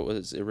that's how it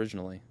was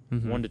originally.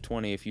 Mhm. 1 to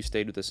 20, if you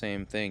stayed with the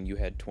same thing, you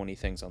had 20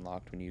 things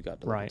unlocked when you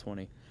got to level Right.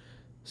 20.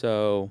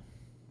 So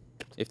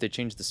if they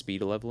change the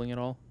speed of leveling at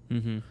all,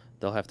 Mm-hmm.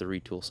 they'll have to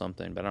retool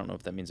something. But I don't know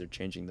if that means they're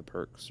changing the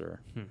perks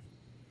or... I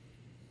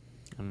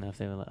don't know if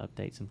they will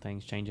update some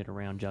things, change it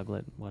around, juggle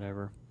it,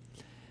 whatever.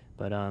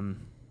 But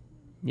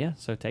yeah.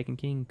 So Taken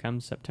King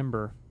comes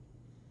September.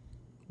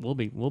 We'll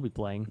be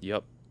playing.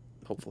 Yep.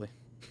 Hopefully.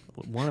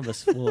 One of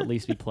us will at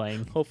least be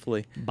playing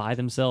Hopefully. by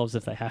themselves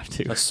if they have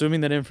to.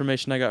 Assuming that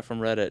information I got from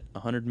Reddit,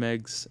 100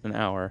 megs an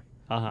hour,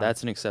 Uh-huh.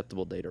 that's an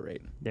acceptable data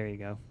rate. There you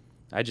go.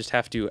 I just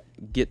have to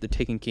get the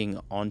Taken King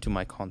onto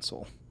my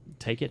console.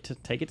 Take it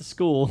to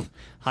school,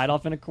 hide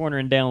off in a corner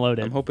and download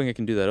it. I'm hoping I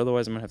can do that.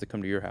 Otherwise, I'm going to have to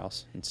come to your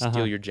house and steal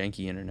Uh-huh. your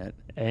janky internet.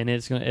 And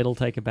it'll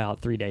take about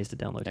 3 days to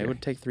download. It here.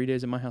 would take 3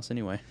 days at my house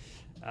anyway.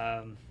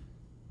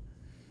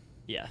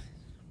 Yeah.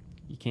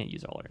 You can't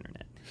use all our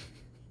internet.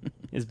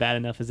 It's bad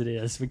enough as it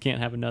is. We can't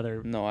have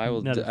another. No, I will.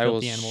 another I will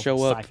filthy animal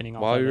show up siphoning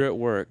off while of you're it. at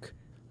work.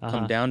 Uh-huh.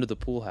 Come down to the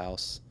pool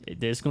house.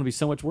 It's going to be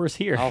so much worse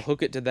here. I'll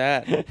hook it to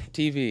that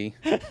TV,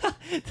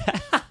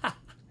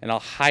 and I'll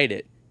hide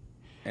it,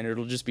 and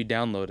it'll just be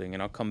downloading.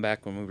 And I'll come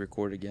back when we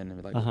record again and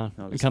be like, Uh-huh.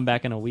 I'll We just, come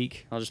back in a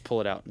week. I'll just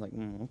pull it out. Like,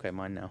 okay,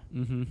 mine now.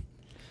 Mm-hmm.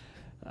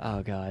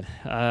 Oh God.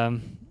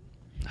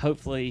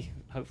 Hopefully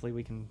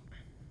we can.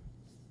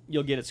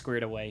 You'll get it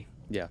squared away.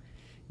 Yeah.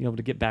 You'll be able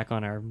to get back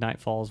on our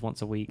Nightfalls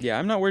once a week. Yeah,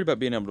 I'm not worried about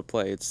being able to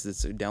play. It's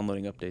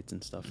downloading updates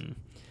and stuff. Mm.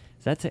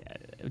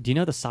 Do you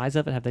know the size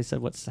of it? Have they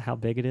said how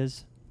big it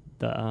is?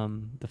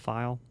 The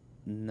file.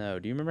 No,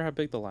 do you remember how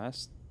big the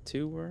last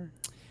 2 were?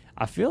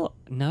 I feel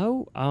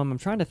no. I'm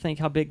trying to think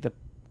how big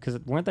because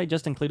weren't they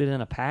just included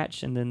in a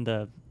patch and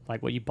then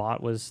what you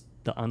bought was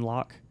the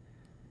unlock.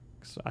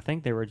 So I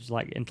think they were just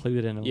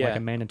included in Yeah. a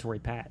mandatory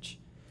patch.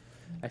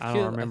 I I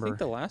don't remember. I think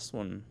the last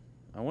one,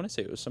 I want to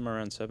say it was somewhere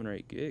around 7 or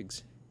 8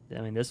 gigs. I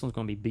mean, this one's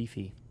going to be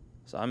beefy.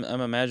 So I'm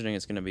imagining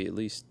it's going to be at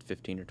least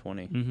 15 or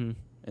 20 Mm-hmm.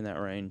 in that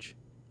range.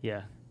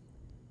 Yeah.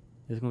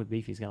 It's going to be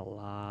beefy. It's got a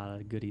lot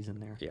of goodies in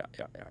there. Yeah.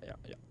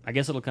 I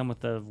guess it'll come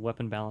with the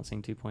weapon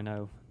balancing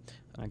 2.0,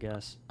 I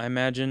guess. I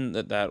imagine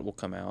that will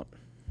come out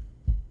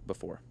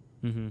before,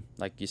 Mm-hmm.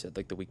 like you said,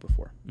 like the week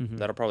before. Mhm.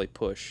 That'll probably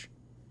push,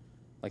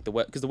 like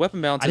because the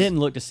weapon balance. I didn't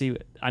look to see.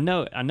 I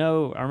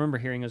remember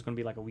hearing it was going to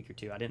be like a week or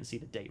two. I didn't see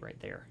the date right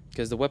there.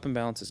 Because the weapon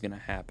balance is going to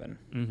happen,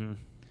 Mm-hmm.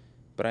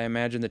 but I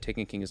imagine the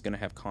Taken King is going to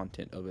have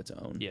content of its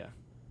own. Yeah.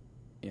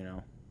 You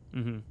know,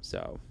 Mm-hmm.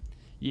 so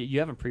You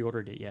haven't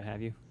pre-ordered it yet,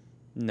 have you?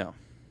 no,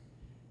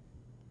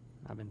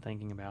 I've been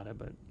thinking about it,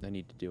 but I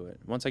need to do it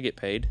once I get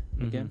paid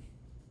again.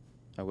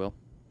 I will.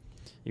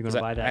 you're going 'Cause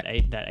to buy that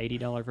that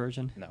 $80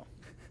 version? No,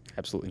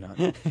 absolutely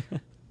not.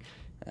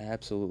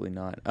 Absolutely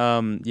not.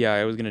 Yeah,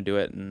 I was gonna do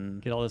it,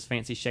 and Get all those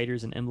fancy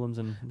shaders and emblems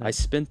and. I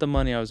spent the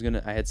money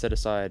I had set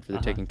aside for the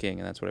Uh-huh. Taken King,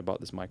 and that's what I bought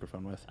this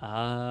microphone with.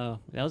 That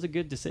was a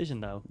good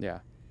decision, though. Yeah.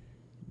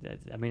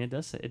 I mean, it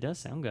does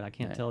sound good. I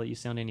can't Yeah. tell that you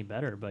sound any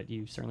better, but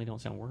you certainly don't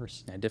sound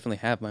worse. I definitely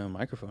have my own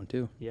microphone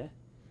too. Yeah.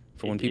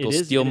 For when It people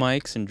is- steal it-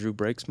 mics and Drew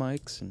breaks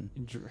mics, and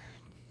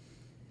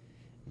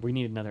We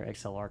need another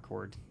XLR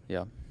cord.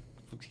 yeah,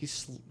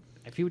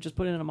 If he would just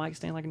put it in a mic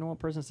stand like a normal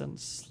person,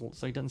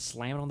 so he doesn't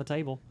slam it on the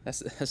table. that's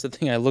the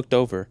thing. I looked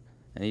over,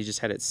 and he just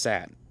had it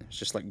sat. It's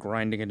just like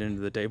grinding it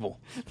into the table.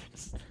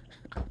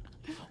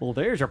 Well,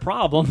 there's your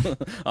problem.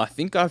 I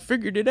think I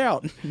figured it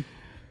out.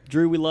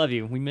 Drew, we love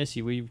you. We miss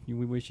you. We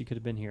wish you could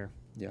have been here.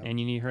 Yeah. And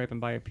you need to hurry up and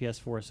buy your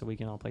PS4 so we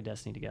can all play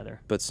Destiny together.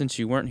 But since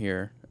you weren't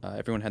here,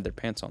 everyone had their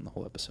pants on the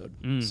whole episode,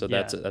 so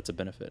yeah. that's a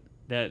benefit.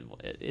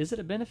 Is it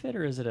a benefit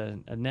or is it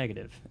a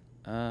negative?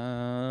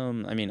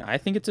 I mean, I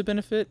think it's a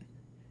benefit.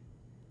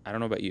 I don't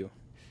know about you.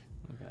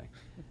 Okay.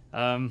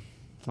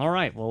 All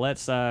right. Well,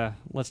 let's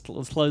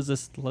close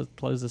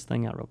this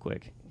thing out real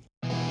quick.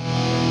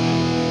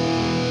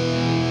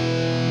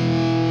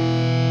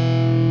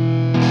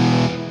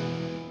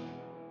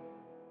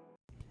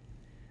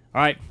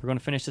 All right, we're going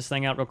to finish this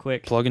thing out real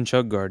quick. Plug and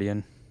chug,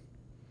 Guardian.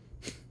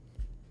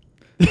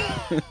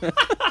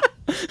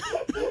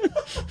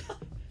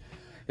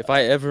 If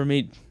I ever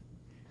meet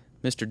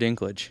Mr.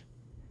 Dinklage,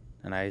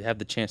 and I have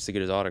the chance to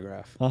get his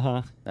autograph,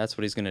 Uh-huh. that's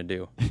what he's gonna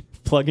do.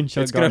 Plug and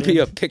chug. It's gonna be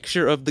a Guardian.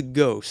 picture of the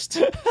ghost,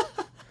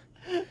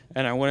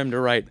 and I want him to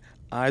write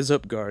 "Eyes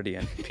Up,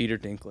 Guardian," Peter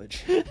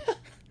Dinklage.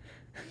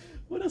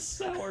 What a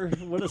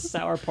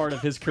sour part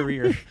of his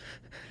career.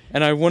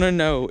 And I want to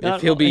know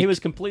if he'll be. He was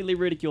completely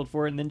ridiculed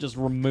for it and then just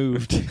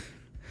removed.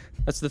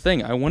 That's the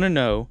thing. I want to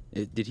know: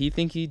 did he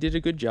think he did a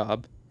good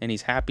job, and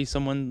he's happy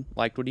someone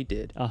liked what he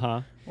did,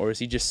 Uh-huh. or is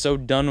he just so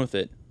done with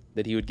it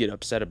that he would get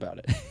upset about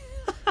it?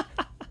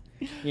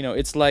 You know,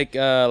 it's like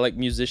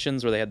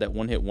musicians where they had that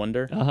one-hit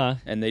wonder, Uh-huh.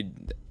 and they,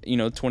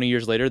 20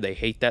 years later they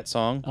hate that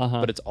song, Uh-huh.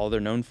 but it's all they're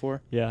known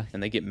for, Yeah.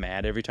 and they get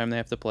mad every time they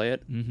have to play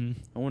it. Mm-hmm.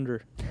 I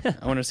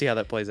want to see how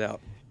that plays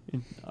out.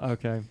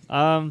 Okay.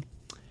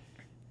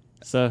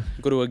 So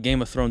Go to a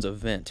Game of Thrones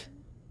event.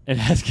 and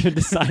ask him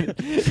to sign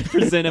it.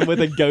 Present him with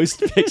a ghost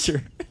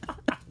picture.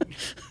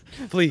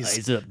 Please.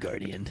 Eyes up,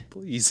 Guardian.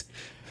 Please.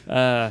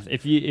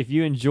 If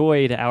you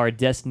enjoyed our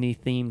Destiny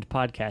themed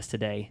podcast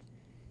today,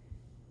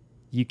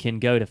 you can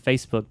go to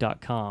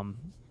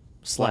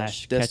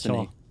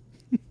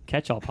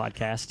facebook.com/catchall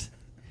podcast.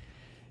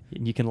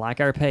 And you can like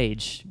our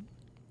page,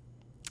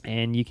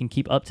 and you can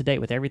keep up to date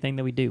with everything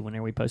that we do.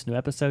 Whenever we post a new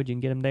episode, you can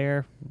get them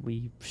there.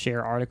 We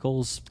share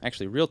articles.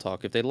 Actually, real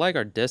talk. If they like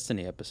our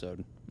Destiny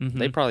episode,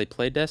 they Mhm. probably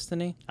play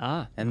Destiny,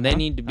 and uh-huh, they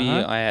need to be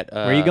at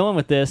where are you going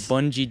with this?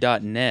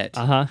 Bungie.net,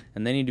 Uh-huh.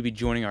 and they need to be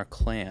joining our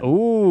clan.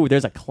 Ooh,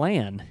 there's a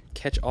clan.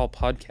 Catch All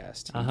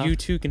Podcast. Uh-huh. You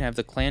too can have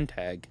the clan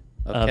tag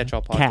of Of Catch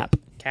All Podcast. Cap.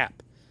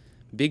 Cap.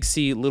 Big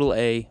C, little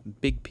A,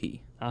 big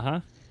P.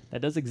 Uh-huh.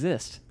 That does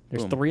exist.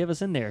 There's Boom. 3 of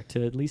us in there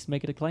to at least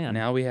make it a clan.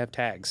 Now we have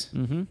tags.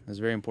 Mm-hmm. That's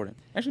very important.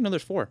 Actually, no,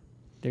 there's 4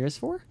 There's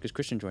 4? because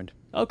Christian joined.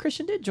 Oh,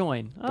 Christian did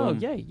join. Oh, Boom.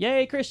 yay.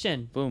 Yay,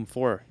 Christian. Boom,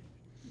 4.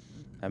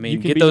 I You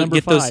mean, can get be those, number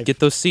get those, 5. get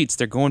those seats.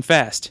 They're going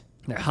fast.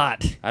 They're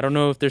hot I don't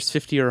know if there's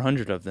 50 or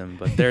 100 of them,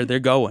 but they're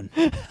going.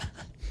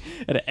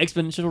 at an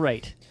exponential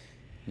rate.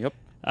 Yep.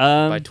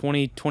 Um, By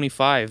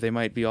 2025, they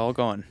might be all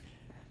gone.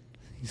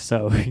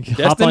 So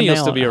Destiny will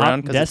still be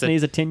around 'cause it's a- Destiny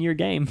is a 10-year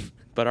game.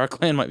 But our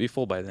clan might be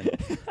full by then.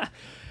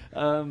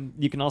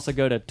 You can also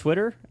go to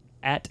Twitter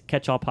at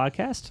Catchall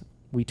Podcast.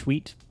 We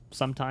tweet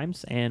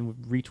sometimes and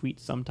retweet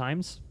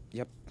sometimes.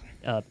 Yep.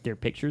 Their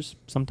pictures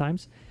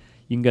sometimes.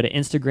 You can go to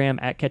Instagram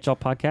at Catchall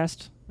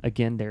Podcast.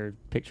 Again, their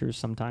pictures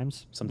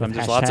sometimes. Sometimes with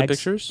there's lots of hashtags.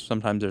 pictures.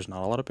 Sometimes there's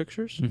not a lot of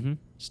pictures. Mhm.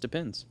 Just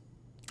depends.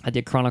 I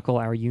did chronicle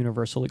our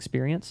Universal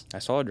experience. I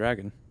saw a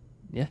dragon.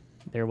 Yeah,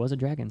 there was a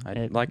dragon.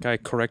 I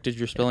corrected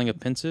your spelling of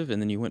pensive, and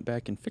then you went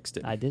back and fixed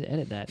it. I did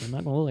edit that. I'm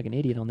not going to look like an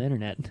idiot on the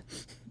internet.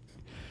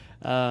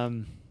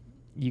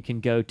 You can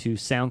go to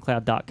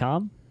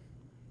SoundCloud.com.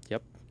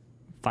 Yep.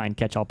 Find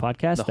Catchall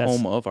Podcast. The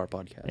home of our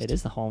podcast. It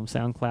is the home.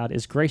 SoundCloud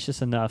is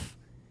gracious enough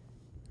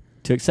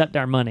to accept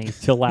our money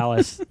to allow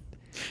us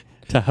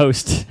to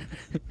host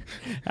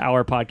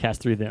our podcast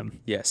through them.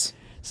 Yes.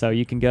 So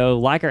you can go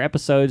like our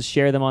episodes,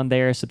 share them on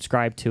there,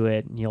 subscribe to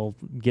it, and you'll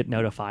get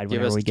notified Give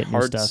whenever us we get new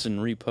hearts stuff. and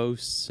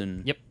reposts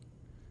and Yep.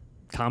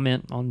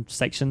 Comment on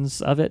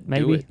sections of it,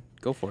 maybe. do it.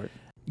 Go for it.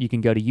 You can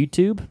go to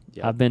YouTube.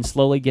 Yep. I've been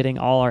slowly getting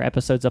all our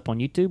episodes up on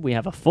YouTube. We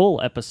have a full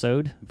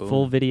episode, Boom.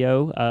 full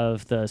video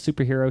of the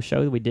superhero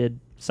show that we did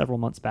several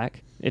months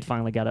back. It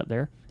finally got up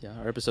there. Yeah,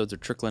 our episodes are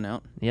trickling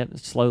out. Yep,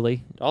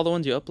 slowly. All the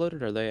ones you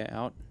uploaded, are they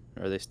out?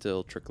 Or are they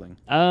still trickling?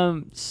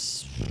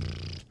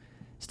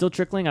 Still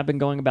trickling. I've been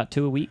going about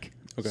 2 a week.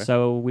 Okay.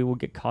 So we will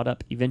get caught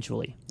up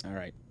eventually. All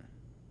right.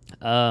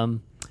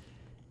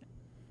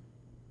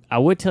 I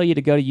would tell you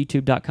to go to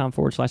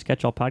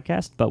youtube.com/catchall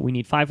podcast, but we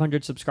need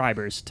 500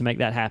 subscribers to make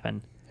that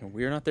happen. And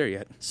we're not there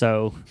yet.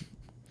 So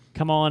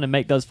come on and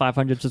make those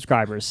 500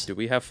 subscribers. Do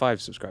we have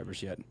 5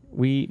 subscribers yet?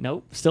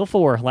 Nope, still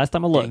 4. Last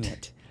time I looked. Dang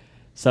it.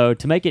 So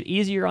to make it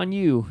easier on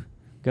you,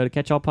 go to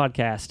Catchall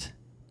Podcast.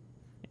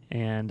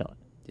 And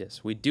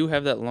Yes, we do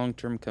have that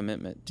long-term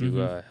commitment to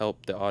Mhm.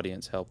 help the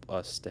audience, help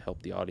us, to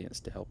help the audience,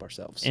 to help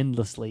ourselves,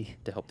 endlessly,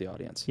 to help the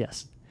audience.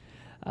 yes.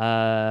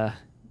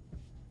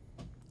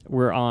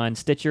 We're on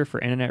Stitcher for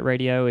internet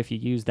radio. If you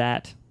use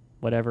that,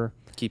 whatever,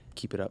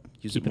 Keep it up.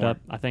 Use keep it it more. up.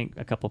 I think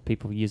a couple of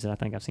people use it. I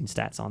think I've seen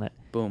stats on it.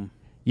 Boom.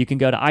 You can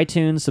go to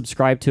iTunes,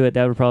 subscribe to it.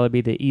 That would probably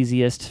be the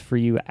easiest for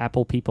you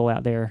Apple people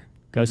out there.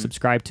 Go Mhm.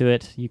 subscribe to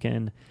it. You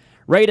can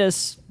rate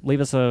us,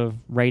 leave us a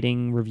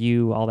rating,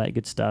 review, all that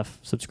good stuff.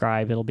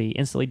 Subscribe. It'll be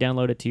instantly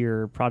downloaded to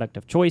your product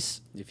of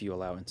choice. If you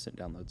allow instant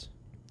downloads.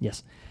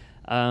 Yes.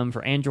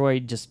 For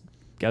Android, just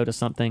go to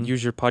something.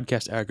 Use your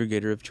podcast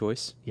aggregator of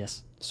choice.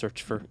 Yes.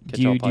 Search for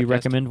Do you Catch All Podcast.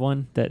 recommend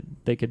one that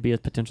they could be a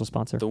potential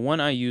sponsor? The one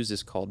I use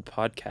is called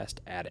Podcast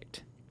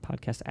Addict.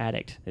 Podcast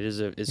Addict. It's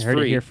You heard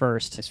free. it here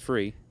first. It's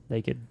free.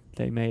 They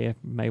may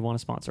want to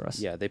sponsor us.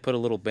 Yeah, they put a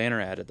little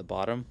banner ad at the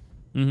bottom,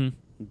 Mm-hmm.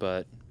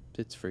 but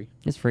it's free.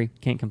 It's free.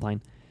 Can't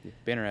complain. Yeah,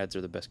 banner ads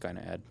are the best kind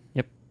of ad.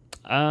 Yep.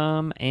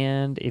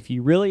 And if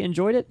you really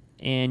enjoyed it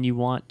and you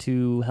want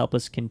to help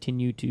us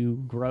continue to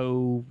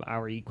grow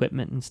our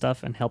equipment and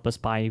stuff and help us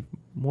buy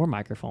more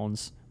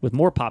microphones with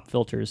more pop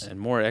filters, And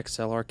more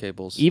XLR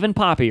cables. even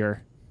poppier,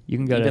 you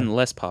can go Even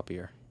less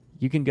poppier.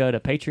 to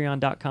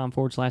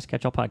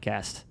patreon.com/catchall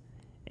podcast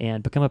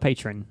and become a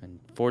patron. And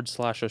 /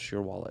 us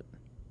your wallet.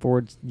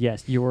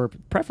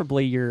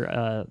 Preferably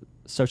your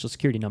social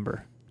security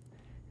number.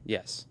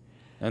 Yes.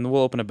 And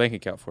we'll open a bank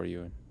account for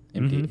you and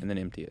empty Mhm. it, and then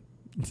empty it.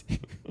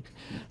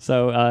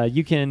 So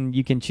you can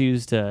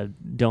choose to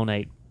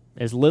donate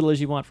as little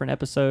as you want for an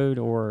episode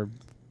or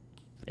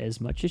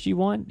as much as you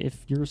want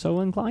if you're so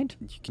inclined.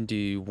 You can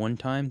do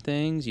one-time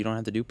things. You don't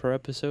have to do per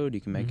episode.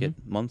 You can make it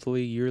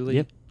monthly, yearly,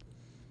 Yep.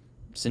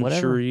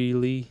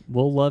 centuryly.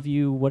 We'll love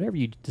you whatever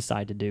you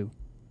decide to do.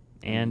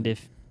 And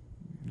if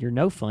you're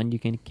no fun, you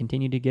can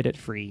continue to get it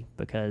free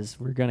because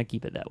we're going to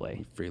keep it that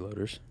way.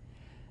 Freeloaders.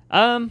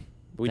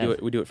 We That- do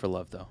it. We do it for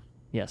love, though.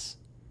 Yes.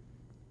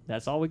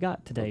 That's all we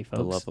got today, folks.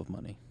 The love of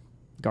money.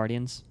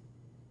 Guardians.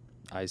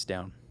 Eyes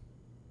down.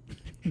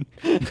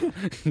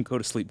 Go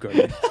to sleep,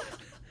 Guardian.